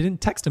just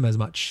didn't text him as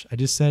much. I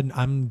just said,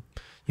 I'm,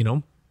 you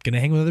know, going to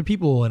hang with other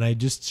people. And I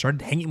just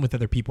started hanging with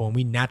other people, and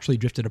we naturally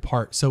drifted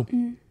apart. So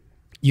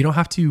you don't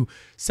have to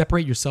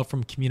separate yourself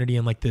from community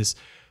and like this,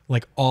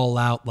 like all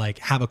out, like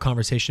have a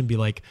conversation, be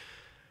like,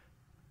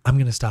 I'm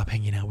going to stop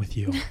hanging out with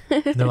you.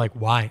 And they're like,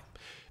 why?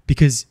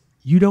 Because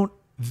you don't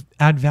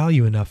add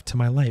value enough to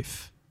my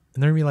life.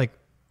 And they're gonna be like,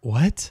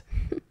 what?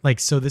 Like,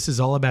 so this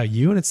is all about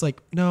you? And it's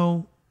like,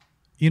 no,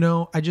 you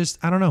know, I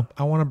don't know.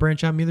 I want to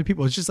branch out and meet other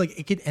people. It's just like,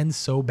 it could end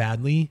so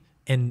badly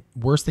and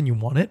worse than you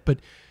want it, but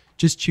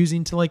just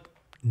choosing to like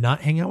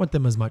not hang out with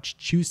them as much,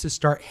 choose to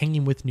start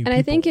hanging with new people. And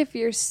I think if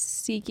you're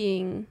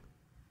seeking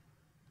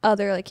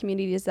other like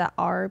communities that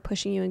are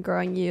pushing you and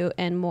growing you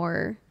and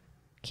more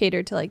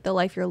catered to like the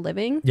life you're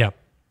living,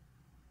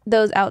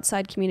 those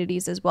outside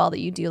communities as well that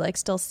you do like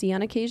still see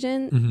on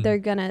occasion, they're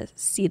gonna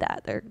see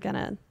that.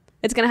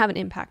 It's gonna have an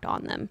impact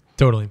on them.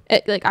 Totally.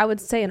 Like I would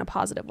say in a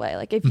positive way.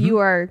 Like if you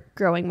are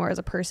growing more as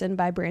a person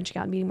by branching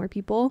out and meeting more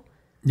people,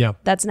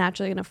 that's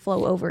naturally gonna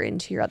flow over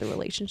into your other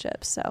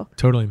relationships. So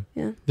totally.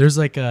 Yeah. There's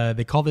like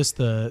they call this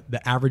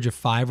the average of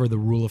 5 or the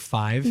rule of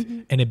 5,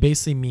 and it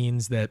basically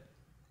means that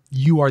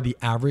you are the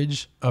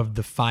average of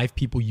the 5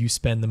 people you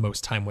spend the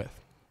most time with.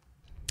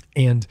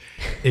 And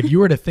if you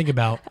were to think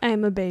about, I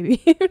am a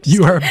baby.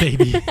 You are a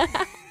baby.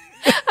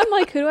 I'm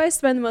like, who do I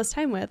spend the most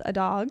time with? A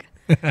dog,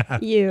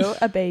 you,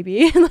 a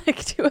baby, and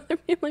like 2 other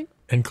people. Like,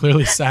 and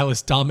clearly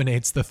Silas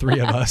dominates the 3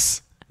 of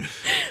us.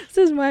 This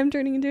is why I'm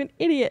turning into an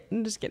idiot.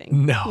 I'm just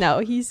kidding. No,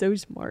 he's so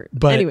smart.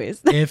 But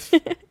anyways,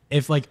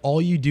 if like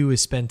all you do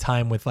is spend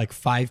time with like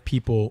 5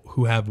 people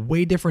who have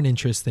way different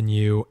interests than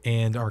you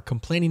and are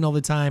complaining all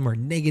the time or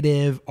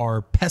negative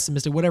or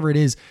pessimistic, whatever it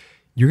is,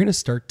 you're going to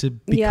start to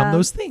become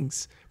those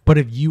things. But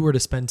if you were to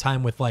spend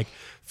time with like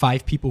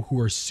 5 people who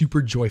are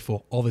super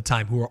joyful all the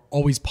time, who are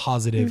always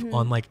positive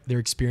on like their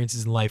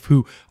experiences in life,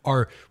 who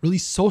are really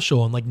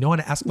social and like know how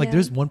to ask, like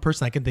there's one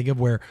person I can think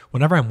of where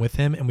whenever I'm with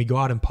him and we go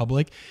out in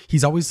public,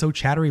 he's always so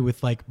chattery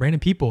with like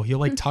random people. He'll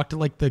like talk to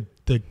like the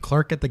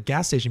clerk at the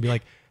gas station and be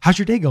like, how's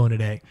your day going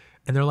today?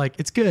 And they're like,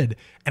 it's good.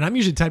 And I'm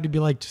usually the type to be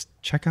like, just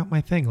check out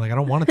my thing. Like, I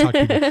don't want to talk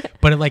to people,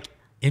 but it like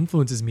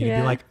influences me to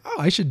be like, oh,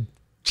 I should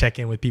check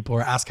in with people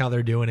or ask how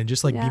they're doing and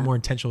just like be more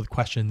intentional with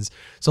questions.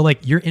 So like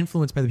you're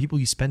influenced by the people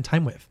you spend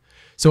time with.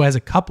 So as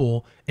a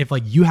couple, if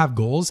like you have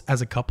goals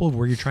as a couple of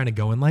where you're trying to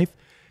go in life,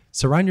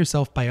 surround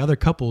yourself by other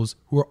couples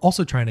who are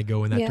also trying to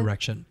go in that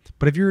direction.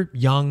 But if you're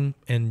young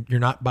and you're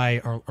not by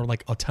or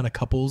like a ton of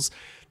couples,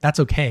 that's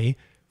okay.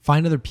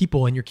 Find other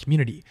people in your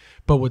community.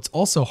 But what's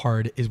also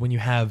hard is when you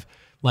have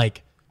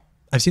like,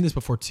 I've seen this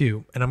before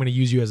too, and I'm going to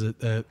use you as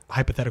a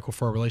hypothetical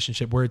for a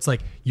relationship where it's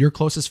like your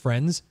closest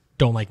friends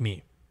don't like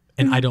me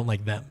and I don't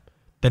like them.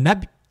 Then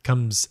that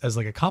comes as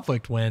like a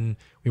conflict when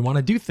we want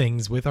to do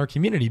things with our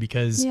community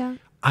because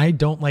I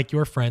don't like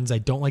your friends. I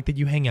don't like that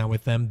you hang out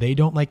with them. They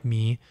don't like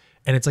me.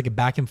 And it's like a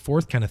back and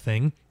forth kind of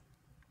thing.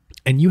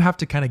 And you have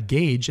to kind of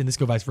gauge, and this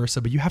go vice versa,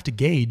 but you have to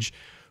gauge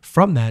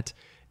from that,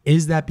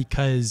 is that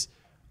because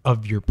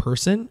of your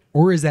person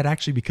or is that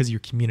actually because of your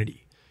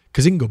community?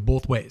 Because it can go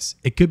both ways.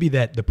 It could be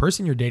that the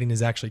person you're dating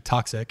is actually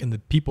toxic and the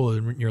people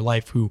in your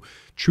life who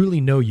truly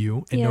know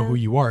you and know who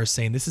you are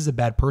saying, this is a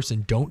bad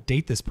person, don't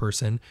date this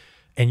person.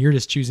 And you're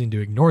just choosing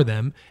to ignore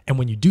them. And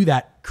when you do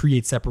that,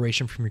 create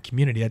separation from your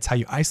community. That's how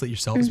you isolate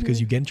yourself, is because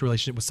you get into a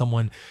relationship with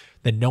someone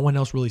that no one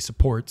else really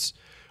supports.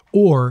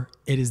 Or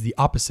it is the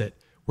opposite,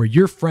 where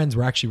your friends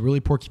were actually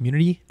really poor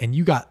community and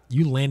you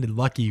landed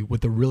lucky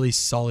with a really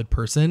solid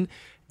person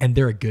and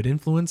they're a good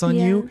influence on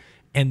you.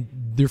 And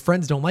their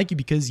friends don't like you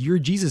because you're a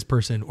Jesus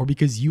person or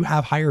because you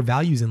have higher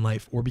values in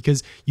life or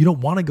because you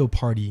don't want to go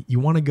party. You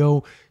want to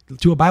go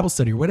to a Bible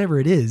study or whatever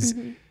it is.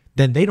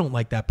 Then they don't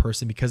like that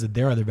person because of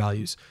their other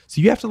values.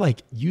 So you have to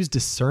like use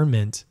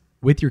discernment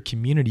with your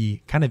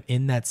community kind of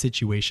in that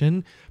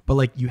situation. But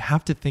like you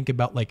have to think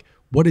about like,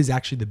 what is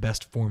actually the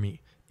best for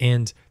me?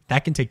 And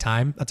that can take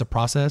time. That's a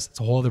process. It's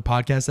a whole other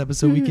podcast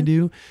episode we can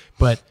do.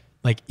 But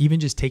like even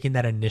just taking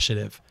that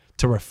initiative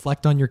to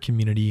reflect on your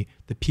community,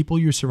 the people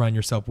you surround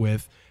yourself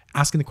with,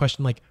 asking the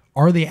question like,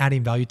 are they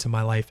adding value to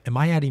my life? Am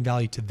I adding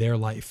value to their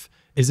life?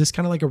 Is this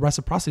kind of like a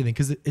reciprocity thing?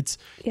 Because it's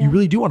you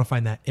really do want to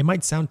find that. It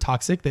might sound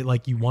toxic that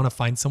like you want to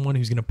find someone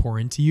who's going to pour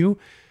into you,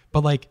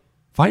 but like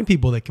find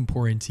people that can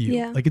pour into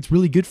you. Like it's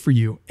really good for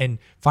you, and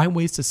find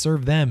ways to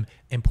serve them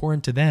and pour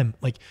into them.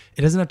 Like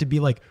it doesn't have to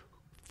be like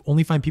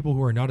only find people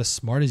who are not as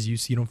smart as you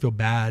so you don't feel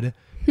bad,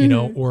 you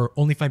know, or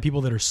only find people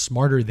that are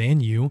smarter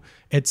than you.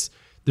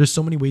 There's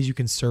so many ways you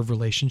can serve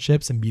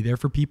relationships and be there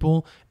for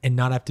people and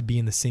not have to be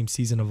in the same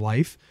season of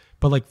life,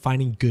 but like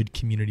finding good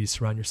communities to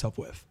surround yourself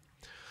with.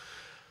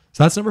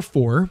 So that's number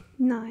 4.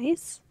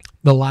 Nice.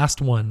 The last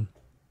one,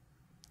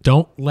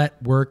 don't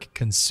let work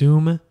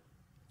consume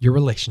your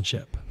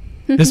relationship.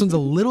 This one's a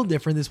little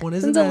different. This one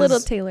isn't a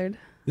little tailored.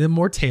 They're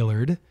more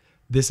tailored.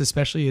 This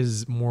especially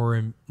is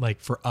more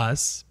like for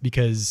us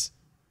because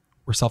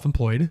we're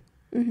self-employed,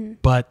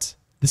 but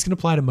this can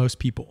apply to most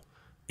people.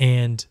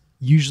 And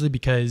usually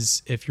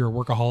because if you're a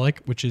workaholic,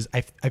 which is,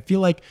 I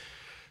feel like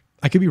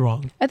I could be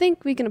wrong. I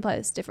think we can apply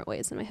this different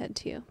ways in my head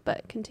too,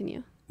 but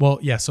continue. Well,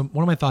 yeah. So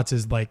one of my thoughts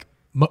is like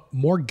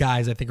more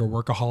guys I think are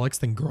workaholics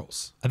than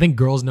girls. I think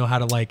girls know how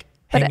to like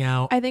hang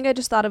out. I think I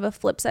just thought of a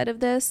flip side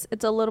of this.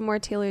 It's a little more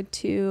tailored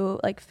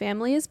to like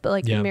families, but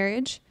like in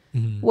marriage,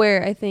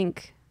 where I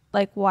think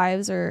like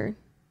wives or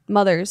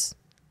mothers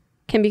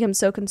can become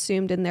so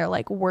consumed in their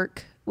like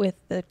work with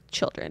the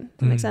children. Does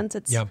that make sense?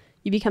 It's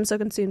you become so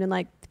consumed in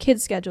like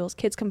kids' schedules,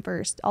 kids come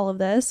first, all of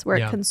this, where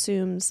it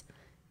consumes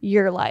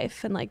your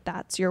life and like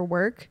that's your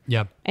work.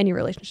 And your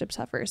relationship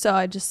suffer. So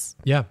I just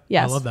I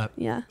love that.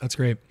 That's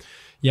great.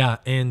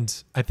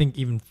 And I think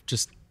even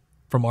just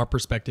from our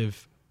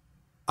perspective,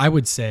 I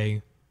would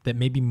say that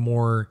maybe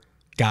more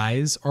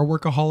guys are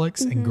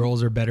workaholics and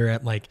girls are better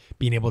at like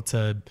being able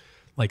to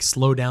like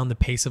slow down the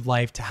pace of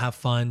life, to have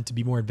fun, to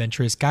be more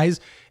adventurous. Guys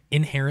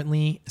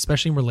inherently,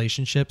 especially in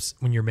relationships,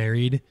 when you're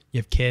married, you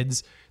have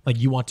kids, like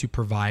you want to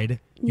provide,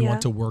 you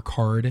want to work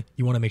hard,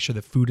 you want to make sure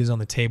that food is on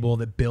the table,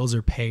 that bills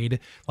are paid.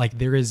 Like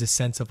there is a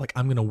sense of like,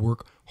 I'm going to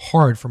work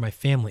hard for my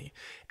family.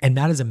 And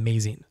that is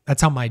amazing.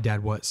 That's how my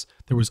dad was.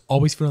 There was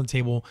always food on the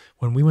table.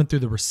 When we went through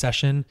the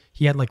recession,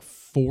 he had like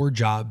 4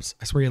 jobs.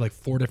 I swear he had like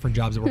 4 different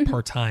jobs that were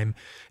part-time.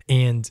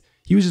 And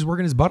he was just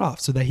working his butt off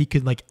so that he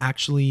could like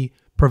actually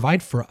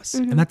provide for us.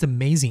 And that's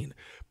amazing.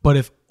 But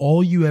if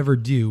all you ever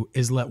do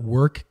is let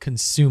work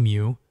consume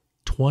you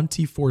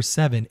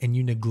 24/7 and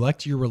you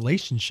neglect your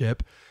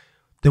relationship,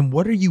 then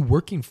what are you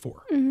working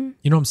for? You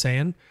know what I'm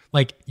saying?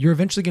 Like you're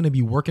eventually going to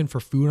be working for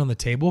food on the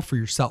table for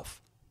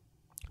yourself.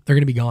 They're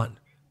going to be gone.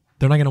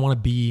 They're not going to want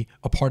to be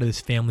a part of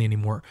this family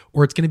anymore.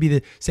 Or it's going to be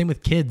the same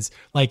with kids.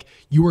 Like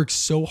you work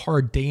so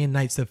hard day and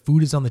night so that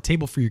food is on the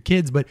table for your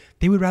kids, but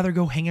they would rather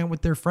go hang out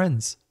with their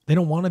friends. They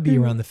don't want to be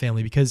around the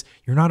family because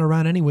you're not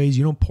around anyways.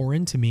 You don't pour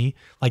into me.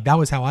 Like that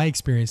was how I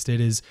experienced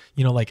it is,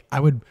 you know, like I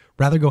would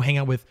rather go hang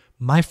out with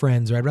my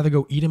friends or I'd rather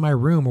go eat in my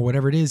room or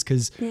whatever it is.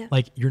 Cause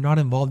like you're not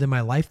involved in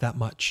my life that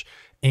much.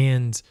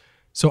 And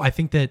so I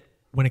think that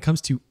when it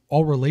comes to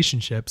all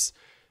relationships,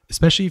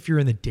 especially if you're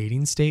in the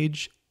dating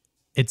stage,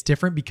 it's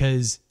different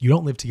because you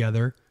don't live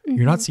together.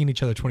 You're not seeing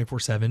each other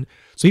 24/7.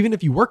 So even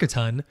if you work a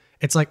ton,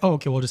 it's like, oh,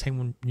 okay, we'll just hang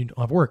when you don't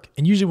have work.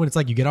 And usually when it's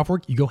like you get off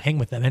work, you go hang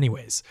with them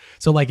anyways.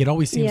 So like it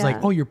always seems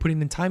like, oh, you're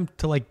putting in time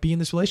to like be in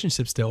this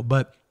relationship still.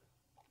 But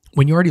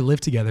when you already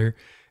live together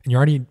and you're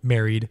already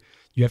married,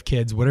 you have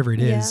kids, whatever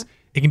it is,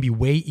 it can be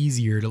way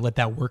easier to let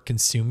that work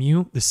consume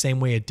you the same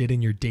way it did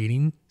in your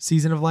dating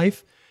season of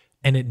life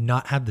and it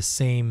not have the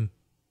same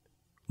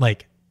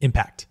like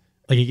impact.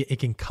 Like it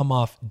can come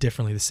off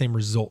differently, the same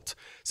result,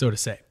 so to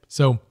say.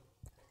 So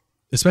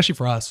especially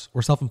for us,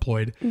 we're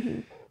self-employed.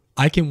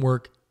 I can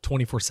work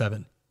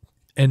 24/7.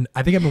 And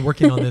I think I've been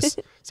working on this,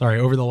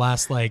 over the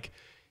last like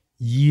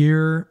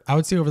year, I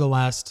would say over the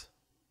last,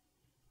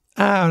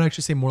 I would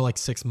actually say more like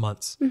 6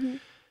 months.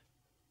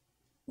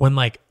 When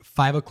like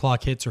 5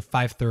 o'clock hits or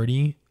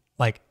 5:30,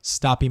 like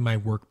stopping my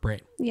work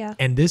brain. Yeah.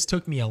 And this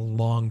took me a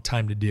long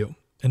time to do.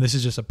 And this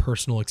is just a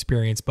personal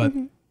experience, but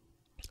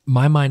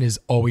my mind is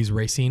always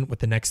racing with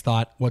the next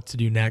thought, what to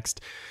do next.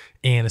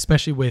 And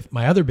especially with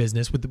my other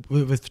business,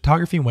 with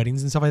photography and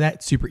weddings and stuff like that,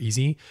 it's super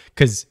easy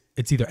because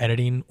it's either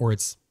editing or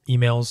it's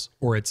emails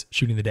or it's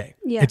shooting the day.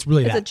 Yeah. It's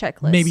really it's that. a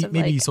checklist. Maybe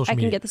like, social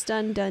media. I can get this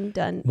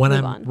done. When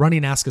I'm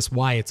running Ask Us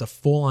Why, it's a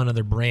full on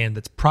other brand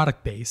that's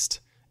product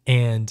based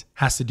and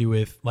has to do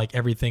with like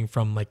everything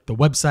from like the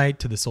website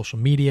to the social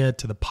media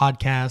to the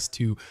podcast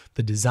to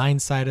the design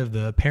side of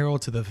the apparel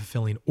to the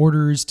fulfilling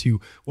orders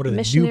to what are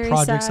the new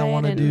projects I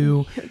want to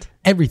do,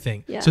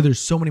 everything. Yeah. So there's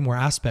so many more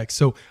aspects.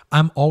 So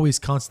I'm always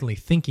constantly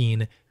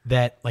thinking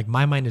that like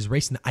my mind is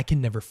racing, that I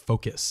can never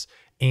focus.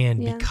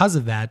 And because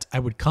of that, I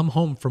would come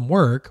home from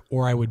work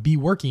or I would be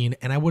working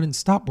and I wouldn't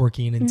stop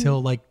working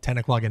until like 10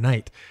 o'clock at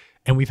night.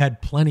 And we've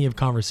had plenty of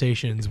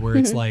conversations where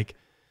it's like,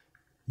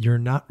 you're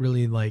not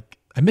really like,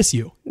 I miss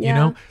you, you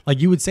know, like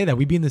you would say that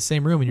we'd be in the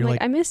same room and you're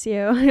like, I miss you.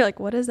 You're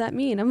like, what does that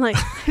mean? I'm like,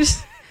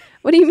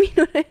 what do you mean?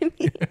 What I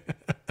mean?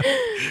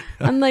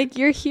 I'm like,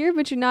 you're here,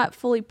 but you're not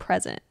fully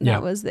present. And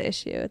that was the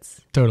issue.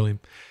 It's totally.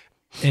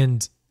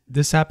 And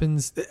this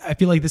happens. I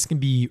feel like this can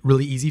be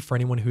really easy for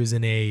anyone who's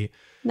in a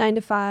 9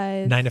 to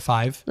 5. 9 to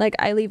 5. Like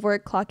I leave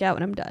work, clock out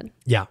when I'm done.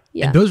 Yeah.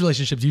 And those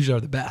relationships usually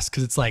are the best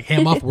because it's like, hey,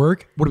 I'm off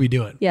work. What are we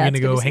doing? We're going to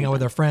go hang out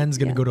with our friends,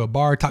 going to go to a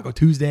bar, Taco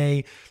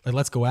Tuesday. Like,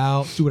 let's go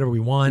out, do whatever we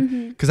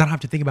want because I don't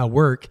have to think about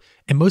work.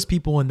 And most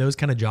people in those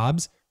kind of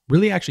jobs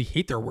really actually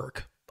hate their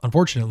work,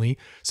 unfortunately.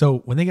 So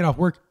when they get off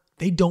work,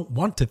 they don't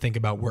want to think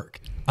about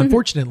work.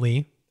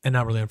 Unfortunately, and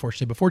not really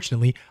unfortunately, but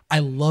fortunately, I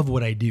love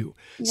what I do.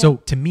 Yeah. So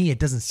to me, it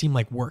doesn't seem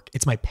like work.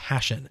 It's my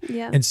passion.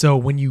 Yeah. And so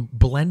when you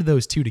blend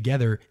those two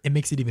together, it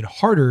makes it even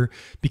harder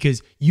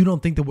because you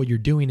don't think that what you're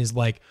doing is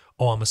like,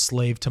 oh, I'm a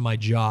slave to my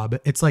job.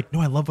 It's like, no,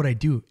 I love what I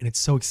do. And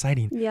it's so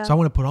exciting. Yeah. So I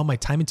want to put all my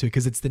time into it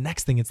because it's the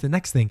next thing. It's the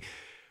next thing.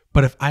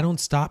 But if I don't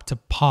stop to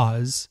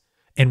pause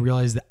and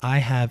realize that I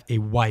have a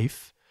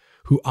wife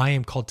who I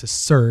am called to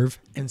serve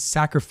and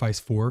sacrifice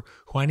for,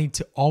 who I need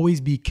to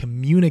always be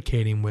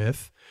communicating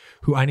with,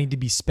 who I need to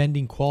be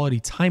spending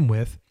quality time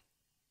with.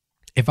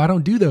 If I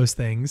don't do those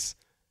things,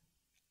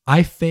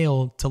 I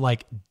fail to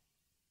like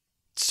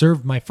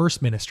serve my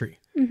first ministry.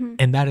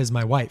 And that is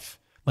my wife,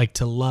 like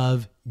to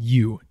love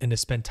you and to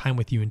spend time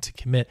with you and to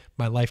commit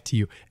my life to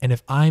you. And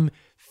if I'm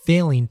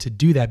failing to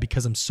do that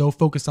because I'm so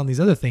focused on these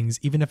other things,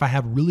 even if I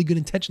have really good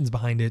intentions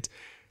behind it,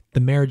 the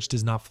marriage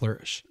does not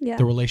flourish. Yeah.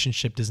 The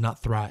relationship does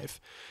not thrive.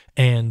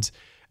 And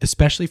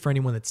especially for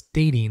anyone that's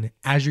dating,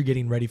 as you're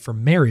getting ready for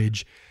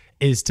marriage,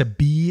 is to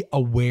be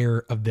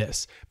aware of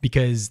this.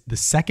 Because the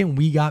second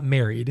we got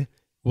married,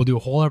 we'll do a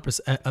whole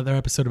other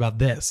episode about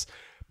this,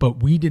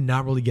 but we did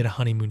not really get a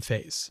honeymoon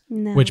phase,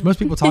 which most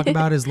people talk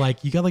about is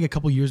like, you got like a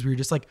couple years where you're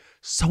just like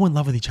so in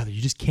love with each other.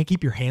 You just can't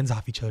keep your hands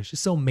off each other. It's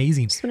just so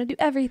amazing. Just want to do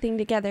everything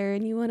together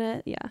and you want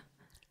to,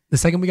 The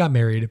second we got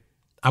married,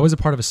 I was a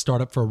part of a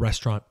startup for a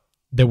restaurant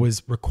that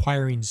was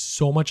requiring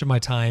so much of my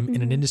time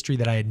in an industry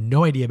that I had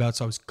no idea about.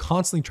 So I was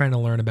constantly trying to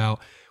learn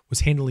about,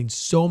 was handling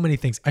so many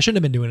things. I shouldn't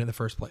have been doing it in the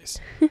first place.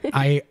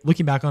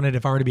 Looking back on it,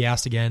 if I were to be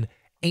asked again,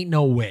 ain't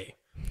no way.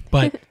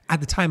 But at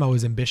the time I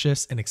was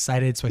ambitious and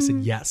excited. So I said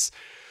yes.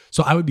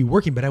 So I would be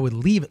working, but I would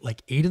leave at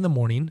like 8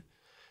 a.m.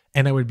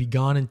 and I would be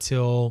gone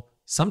until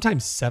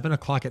sometimes 7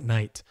 o'clock at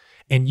night.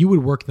 And you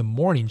would work the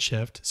morning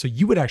shift. So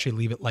you would actually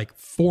leave at like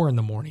 4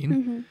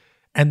 a.m.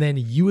 And then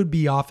you would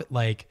be off at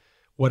like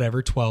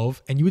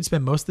 12, and you would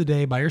spend most of the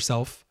day by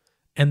yourself.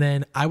 And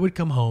then I would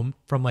come home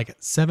from like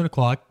 7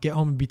 o'clock, get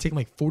home and be taking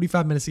like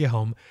 45 minutes to get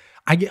home.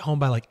 I get home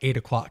by like 8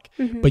 o'clock,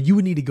 but you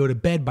would need to go to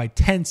bed by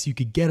 10 so you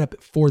could get up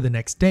at 4 the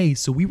next day.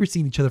 So we were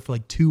seeing each other for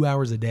like 2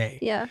 hours a day.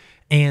 Yeah.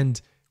 And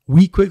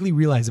we quickly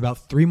realized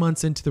about 3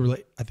 months into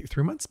the I think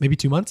 3 months, maybe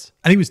 2 months.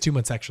 I think it was 2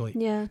 months actually.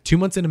 Yeah. 2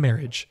 months into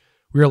marriage,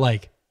 we were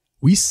like,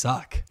 we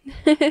suck.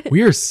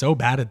 We are so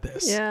bad at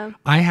this. Yeah.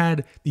 I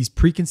had these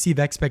preconceived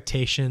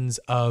expectations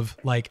of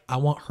like, I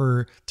want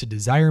her to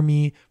desire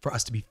me, for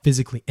us to be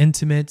physically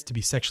intimate, to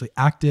be sexually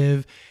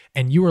active.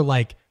 And you were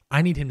like,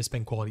 I need him to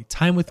spend quality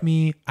time with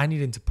me. I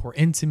need him to pour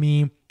into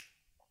me.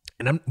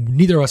 And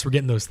neither of us were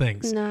getting those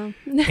things. No.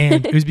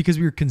 And it was because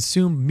we were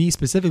consumed, me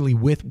specifically,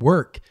 with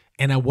work.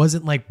 And I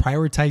wasn't like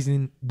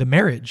prioritizing the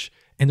marriage.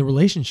 in the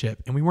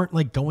relationship, and we weren't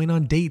like going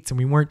on dates and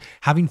we weren't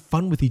having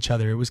fun with each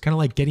other. It was kind of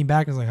like getting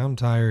back and it's like, I'm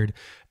tired.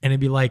 And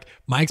it'd be like,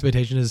 my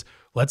expectation is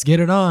let's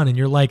get it on. And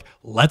you're like,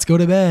 let's go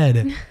to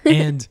bed.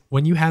 And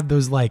when you have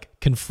those like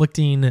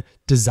conflicting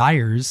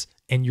desires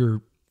and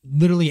you're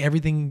literally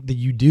everything that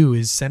you do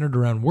is centered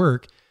around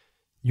work,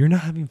 you're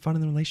not having fun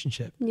in the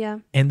relationship. Yeah.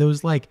 And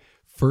those like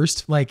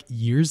first like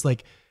years,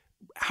 like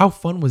how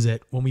fun was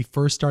it when we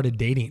first started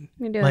dating?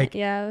 Like,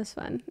 yeah, it was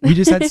fun. we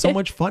just had so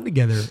much fun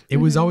together. It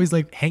was always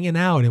like hanging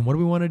out and what do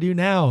we want to do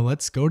now?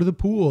 Let's go to the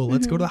pool.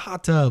 Let's go to the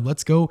hot tub.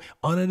 Let's go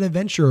on an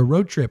adventure, a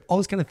road trip, all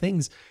those kind of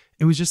things.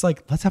 It was just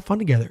like, let's have fun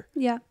together.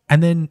 Yeah.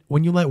 And then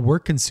when you let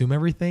work consume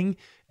everything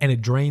and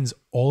it drains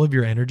all of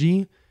your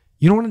energy,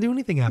 you don't want to do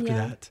anything after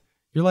that.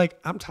 You're like,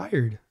 I'm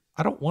tired.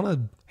 I don't want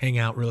to hang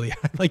out really.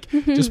 Like,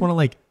 just want to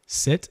like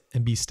sit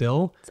and be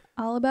still. It's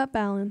all about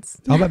balance.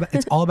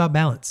 It's all about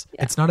balance.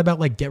 Yeah. It's not about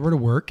like get rid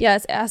of work.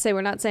 Yes, I say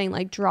we're not saying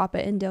like drop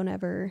it and don't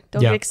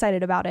get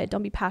excited about it.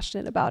 Don't be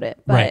passionate about it.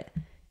 But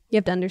you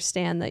have to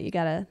understand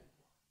that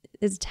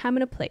there's a time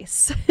and a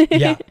place.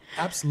 Yeah,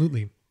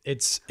 absolutely.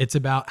 It's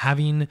about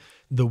having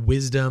the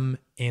wisdom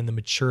and the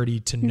maturity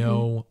to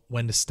know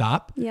when to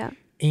stop. Yeah.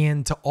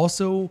 And to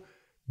also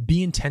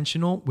be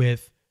intentional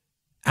with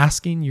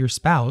asking your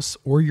spouse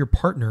or your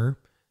partner,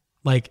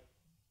 like,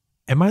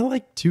 am I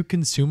like too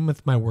consumed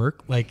with my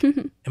work? Like,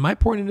 am I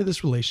pouring into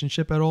this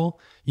relationship at all?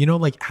 You know,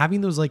 like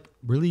having those like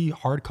really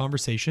hard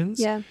conversations.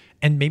 Yeah.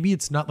 And maybe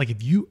it's not like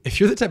if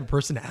you're the type of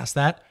person to ask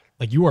that,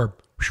 like you are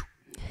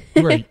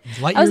light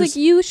years. I was like,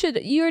 you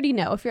already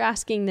know. If you're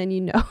asking, then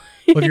you know.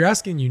 Well, if you're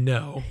asking, you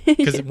know,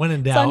 because when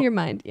in doubt, it's on your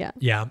mind. Yeah.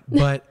 Yeah.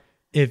 But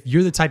if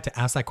you're the type to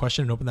ask that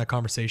question and open that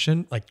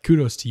conversation, like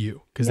kudos to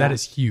you, because that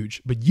is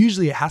huge. But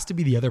usually it has to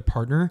be the other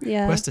partner who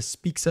has to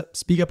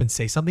speak up and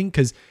say something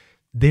because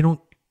they don't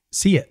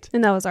see it.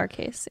 And that was our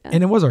case. Yeah.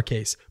 And it was our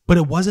case. But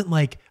it wasn't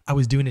like I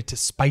was doing it to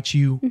spite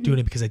you, doing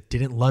it because I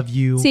didn't love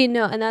you. See,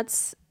 no, and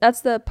that's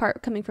the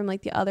part coming from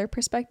like the other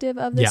perspective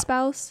of the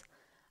spouse.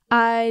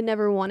 I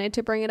never wanted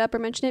to bring it up or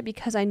mention it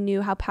because I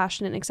knew how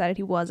passionate and excited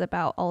he was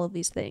about all of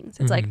these things.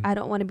 It's like, I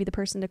don't want to be the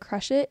person to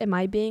crush it. Am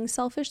I being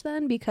selfish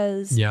then?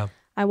 Because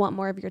I want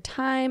more of your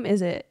time.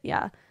 Is it?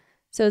 Yeah.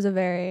 So it was a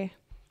very,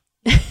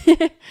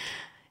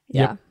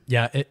 Yeah,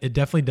 it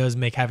definitely does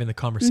make having the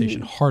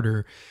conversation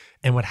harder.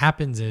 And what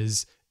happens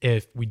is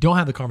if we don't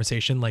have the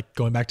conversation, like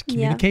going back to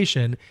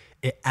communication,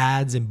 it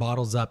adds and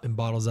bottles up and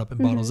bottles up and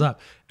bottles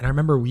up. And I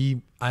remember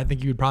I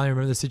think you would probably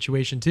remember the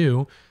situation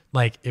too.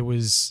 Like it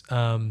was,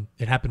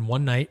 it happened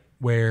one night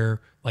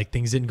where like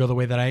things didn't go the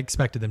way that I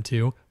expected them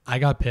to. I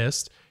got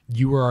pissed.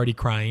 You were already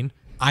crying.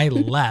 I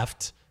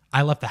left.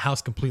 I left the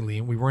house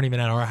completely. We weren't even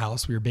at our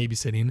house. We were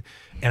babysitting.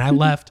 And I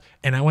left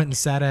and I went and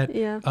sat at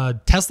a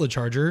Tesla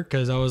charger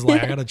because I was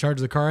like, I got to charge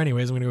the car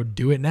anyways. I'm going to go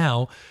do it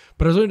now.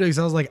 But I was because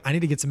I was like, I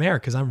need to get some air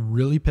because I'm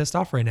really pissed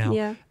off right now.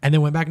 Yeah. And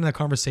then went back into that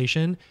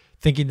conversation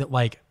thinking that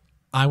like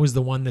I was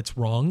the one that's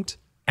wronged.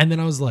 And then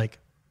I was like,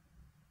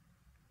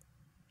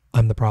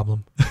 I'm the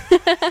problem.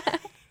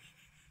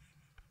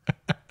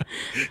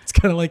 It's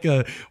kind of like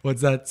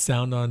what's that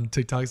sound on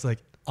TikTok? It's like,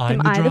 I'm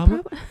the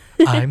drama.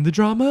 I'm the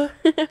drama.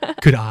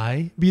 Could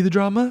I be the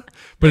drama?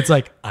 But it's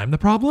like, I'm the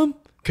problem.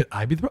 Could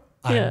I be the problem?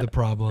 I'm the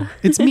problem.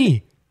 It's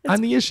me.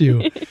 I'm the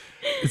issue.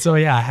 And so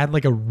I had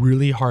like a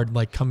really hard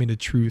like coming to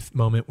truth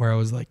moment where I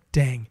was like,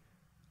 dang,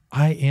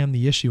 I am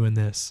the issue in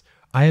this.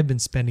 I have been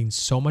spending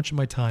so much of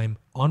my time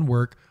on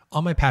work,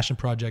 on my passion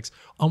projects,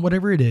 on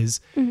whatever it is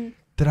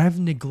that I've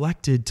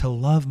neglected to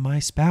love my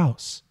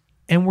spouse.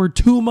 And we're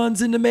 2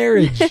 months into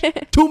marriage.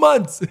 2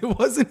 months. It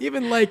wasn't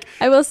even like.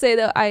 I will say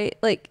though,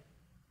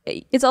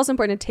 it's also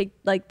important to take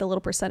like the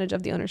little percentage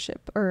of the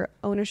ownership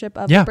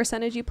of the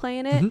percentage you play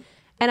in it.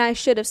 And I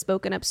should have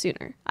spoken up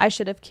sooner. I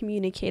should have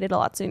communicated a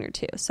lot sooner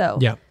too. So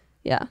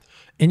yeah.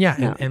 And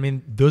and I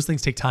mean, those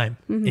things take time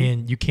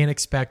and you can't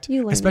expect,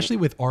 especially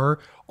with our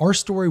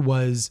story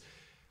was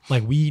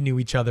like, we knew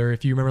each other.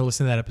 If you remember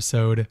listening to that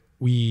episode,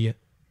 we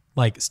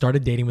like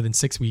started dating within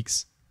 6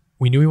 weeks.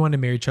 We knew we wanted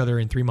to marry each other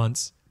in 3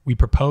 months. We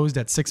proposed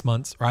at 6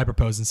 months, or I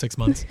proposed in 6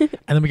 months. And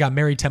then we got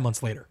married 10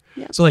 months later.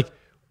 Yeah. So like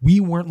we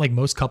weren't like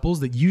most couples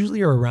that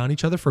usually are around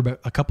each other for about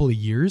a couple of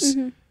years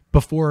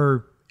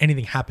before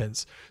anything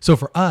happens. So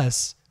for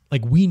us,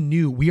 like we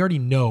already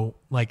know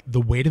like the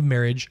weight of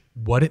marriage,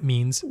 what it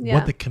means,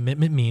 what the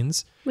commitment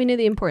means. We knew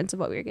the importance of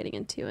what we were getting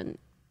into and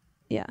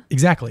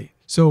Exactly.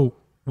 So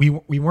we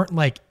weren't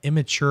like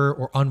immature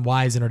or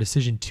unwise in our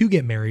decision to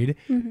get married,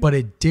 but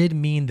it did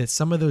mean that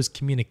some of those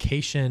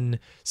communication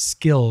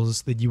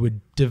skills that you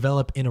would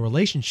develop in a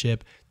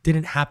relationship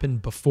didn't happen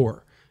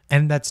before.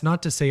 And that's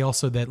not to say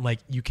also that like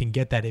you can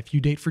get that if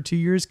you date for 2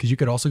 years, because you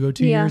could also go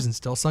 2 years and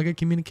still suck at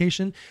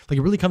communication. Like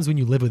it really comes when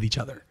you live with each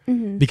other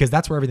because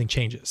that's where everything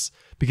changes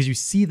because you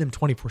see them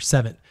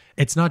 24/7.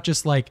 It's not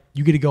just like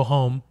you get to go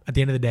home at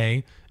the end of the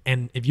day.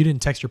 And if you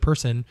didn't text your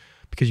person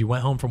because you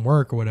went home from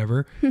work or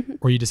whatever,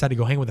 or you decided to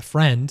go hang with a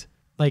friend,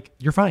 like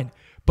you're fine.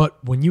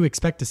 But when you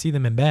expect to see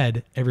them in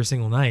bed every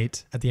single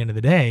night at the end of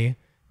the day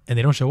and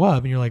they don't show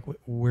up and you're like,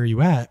 where are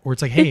you at? Or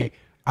it's like, hey,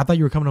 I thought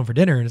you were coming home for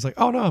dinner. And it's like,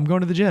 oh no, I'm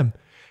going to the gym.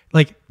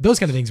 Like those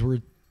kind of things where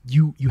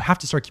you have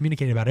to start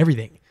communicating about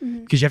everything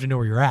because you have to know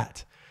where you're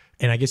at.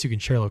 And I guess you can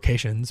share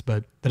locations,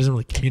 but that doesn't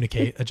really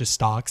communicate. That just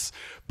stalks.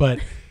 But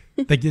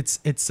like it's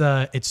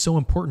so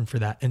important for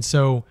that. And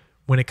so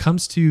when it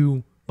comes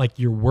to like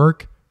your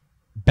work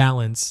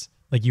balance,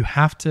 like you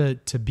have to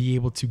be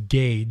able to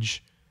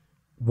gauge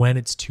when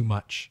it's too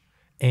much.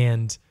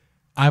 And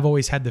I've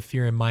always had the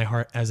fear in my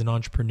heart as an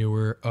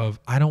entrepreneur of,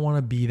 I don't want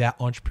to be that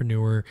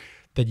entrepreneur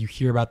that you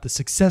hear about the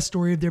success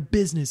story of their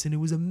business and it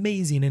was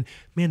amazing and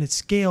man, it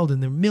scaled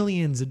and they're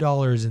millions of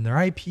dollars and their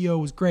IPO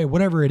was great,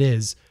 whatever it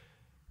is.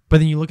 But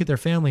then you look at their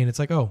family and it's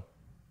like, oh,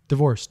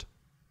 divorced,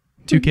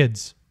 2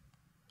 kids.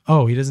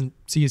 Oh, he doesn't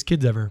see his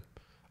kids ever.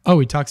 Oh,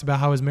 he talks about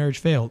how his marriage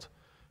failed.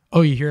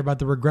 Oh, you hear about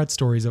the regret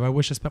stories of I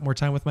wish I spent more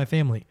time with my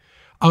family.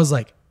 I was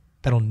like,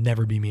 that'll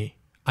never be me.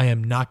 I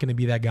am not going to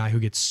be that guy who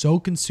gets so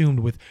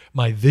consumed with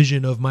my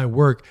vision of my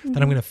work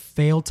that I'm going to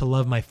fail to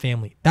love my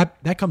family.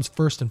 That comes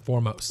first and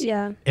foremost.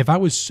 Yeah. If I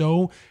was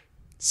so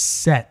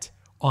set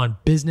on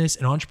business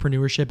and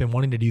entrepreneurship and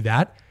wanting to do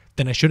that,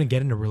 then I shouldn't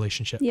get into a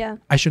relationship. Yeah.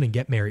 I shouldn't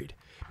get married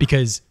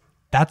because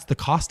that's the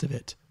cost of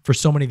it for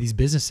so many of these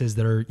businesses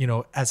that are,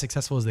 as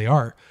successful as they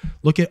are.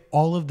 Look at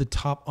all of the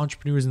top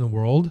entrepreneurs in the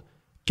world.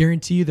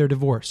 Guarantee you they're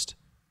divorced.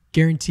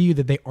 Guarantee you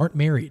that they aren't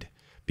married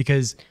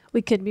because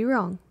we could be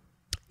wrong.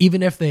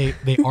 Even if they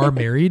are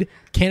married,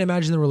 can't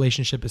imagine the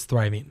relationship is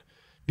thriving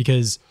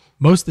because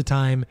most of the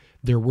time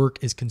their work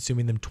is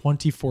consuming them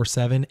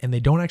 24/7 and they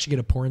don't actually get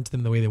to pour into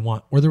them the way they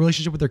want, or the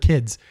relationship with their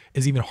kids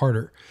is even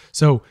harder.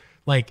 So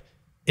like,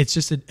 it's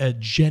just a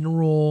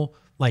general,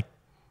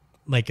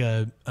 like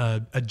a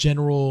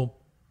general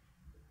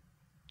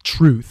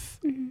truth.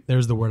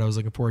 There's the word I was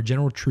looking for, a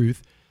general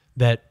truth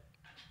that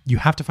you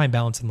have to find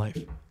balance in life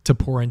to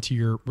pour into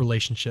your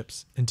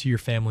relationships, into your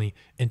family,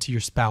 into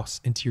your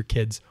spouse, into your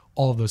kids,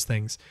 all of those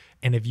things.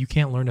 And if you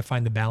can't learn to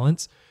find the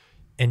balance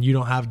and you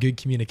don't have good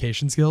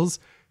communication skills,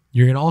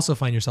 you're going to also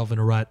find yourself in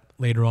a rut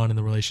later on in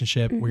the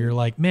relationship where you're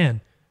like,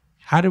 man,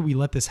 how did we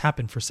let this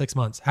happen for 6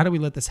 months? How did we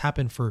let this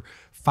happen for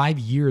 5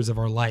 years of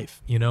our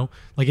life?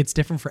 Like it's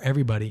different for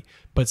everybody,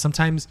 but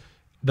sometimes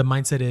the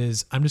mindset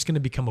is I'm just going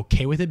to become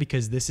okay with it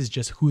because this is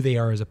just who they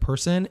are as a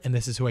person. And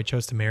this is who I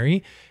chose to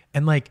marry.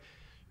 And like,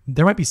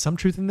 there might be some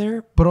truth in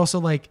there, but also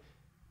like,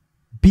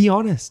 be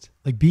honest,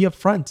 like be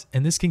upfront.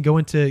 And this can go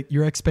into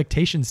your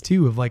expectations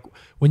too, of like,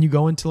 when you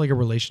go into like a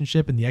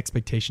relationship and the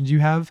expectations you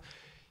have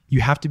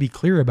to be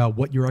clear about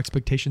what your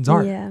expectations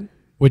are,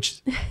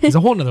 which is a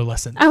whole nother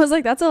lesson. I was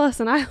like, that's a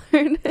lesson I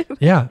learned.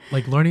 Yeah.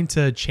 Like learning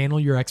to channel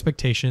your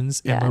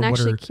expectations and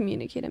actually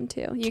communicate them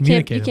too. You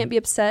can't be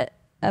upset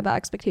about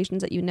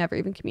expectations that you never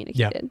even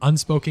communicated. Yeah.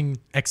 Unspoken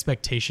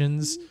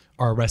expectations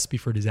are a recipe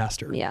for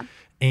disaster. Yeah.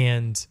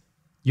 And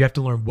you have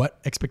to learn what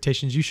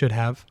expectations you should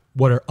have,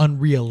 what are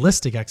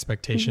unrealistic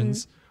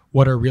expectations,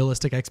 what are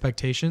realistic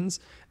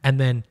expectations, and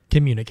then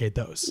communicate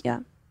those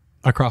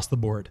across the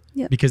board.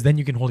 Yeah. Because then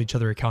you can hold each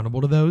other accountable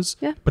to those.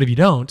 Yeah. But if you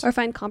don't, or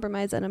find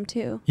compromise in them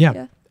too.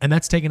 Yeah. And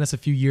that's taken us a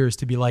few years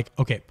to be like,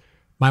 okay,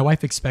 my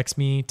wife expects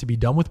me to be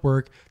done with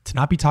work, to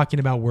not be talking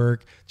about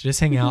work, to just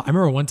hang out. I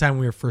remember one time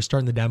we were first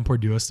starting the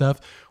Davenport Duo stuff,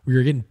 we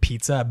were getting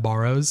pizza at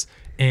Barrows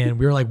and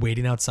we were like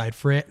waiting outside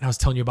for it. And I was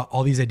telling you about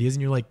all these ideas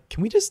and you're like,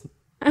 can we just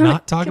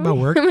not talk about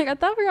work? I'm like, I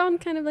thought we were on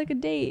kind of like a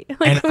date.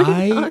 Like,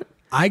 and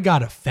I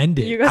got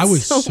offended. I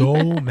was so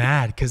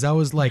mad because I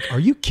was like, are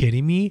you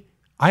kidding me?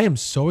 I am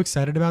so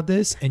excited about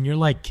this. And you're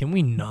like, can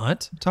we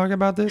not talk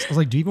about this? I was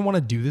like, do you even want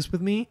to do this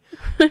with me?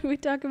 We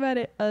talk about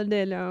it all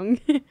day long.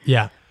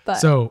 Yeah. But,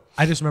 so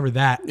I just remember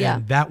that.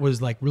 And that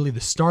was like really the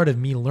start of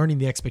me learning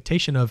the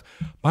expectation of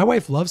my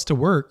wife loves to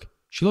work.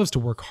 She loves to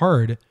work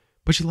hard,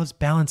 but she loves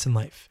balance in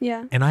life.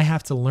 Yeah. And I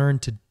have to learn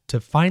to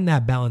find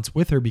that balance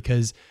with her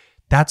because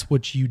that's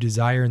what you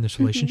desire in this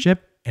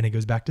relationship. And it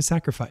goes back to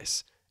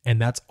sacrifice.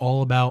 And that's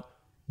all about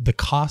the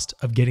cost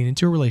of getting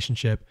into a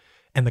relationship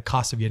and the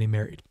cost of getting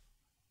married.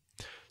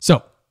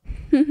 So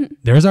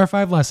there's our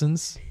 5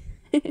 lessons.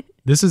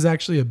 This is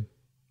actually a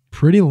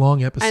pretty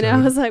long episode. I know. I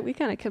was like, we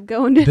kind of kept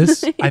going.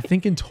 I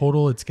think in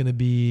total, it's going to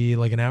be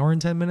like an hour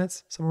and 10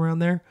 minutes, somewhere around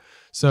there.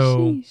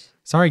 So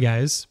sorry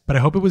guys, but I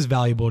hope it was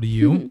valuable to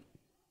you.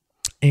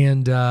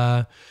 And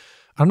I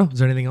don't know. Is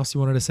there anything else you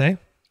wanted to say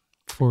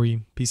before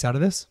we peace out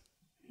of this?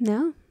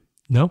 No.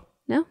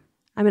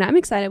 I mean, I'm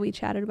excited we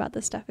chatted about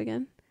this stuff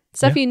again.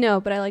 Stuff you know,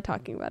 but I like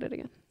talking about it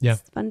again. Yeah.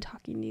 It's fun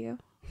talking to you.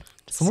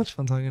 So much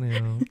fun talking to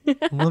you.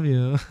 I love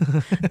you.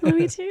 Love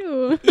me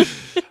too.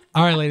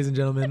 All right, ladies and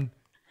gentlemen,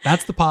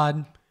 that's the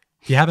pod.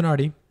 If you haven't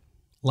already,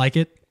 like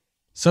it,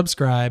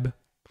 subscribe,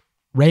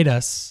 rate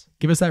us,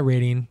 give us that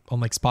rating on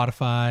like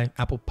Spotify,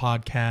 Apple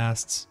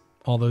Podcasts,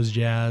 all those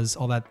jazz,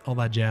 all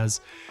that jazz.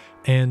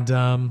 And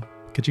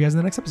catch you guys in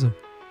the next episode.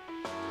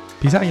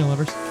 Peace out, young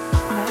lovers.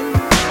 Bye.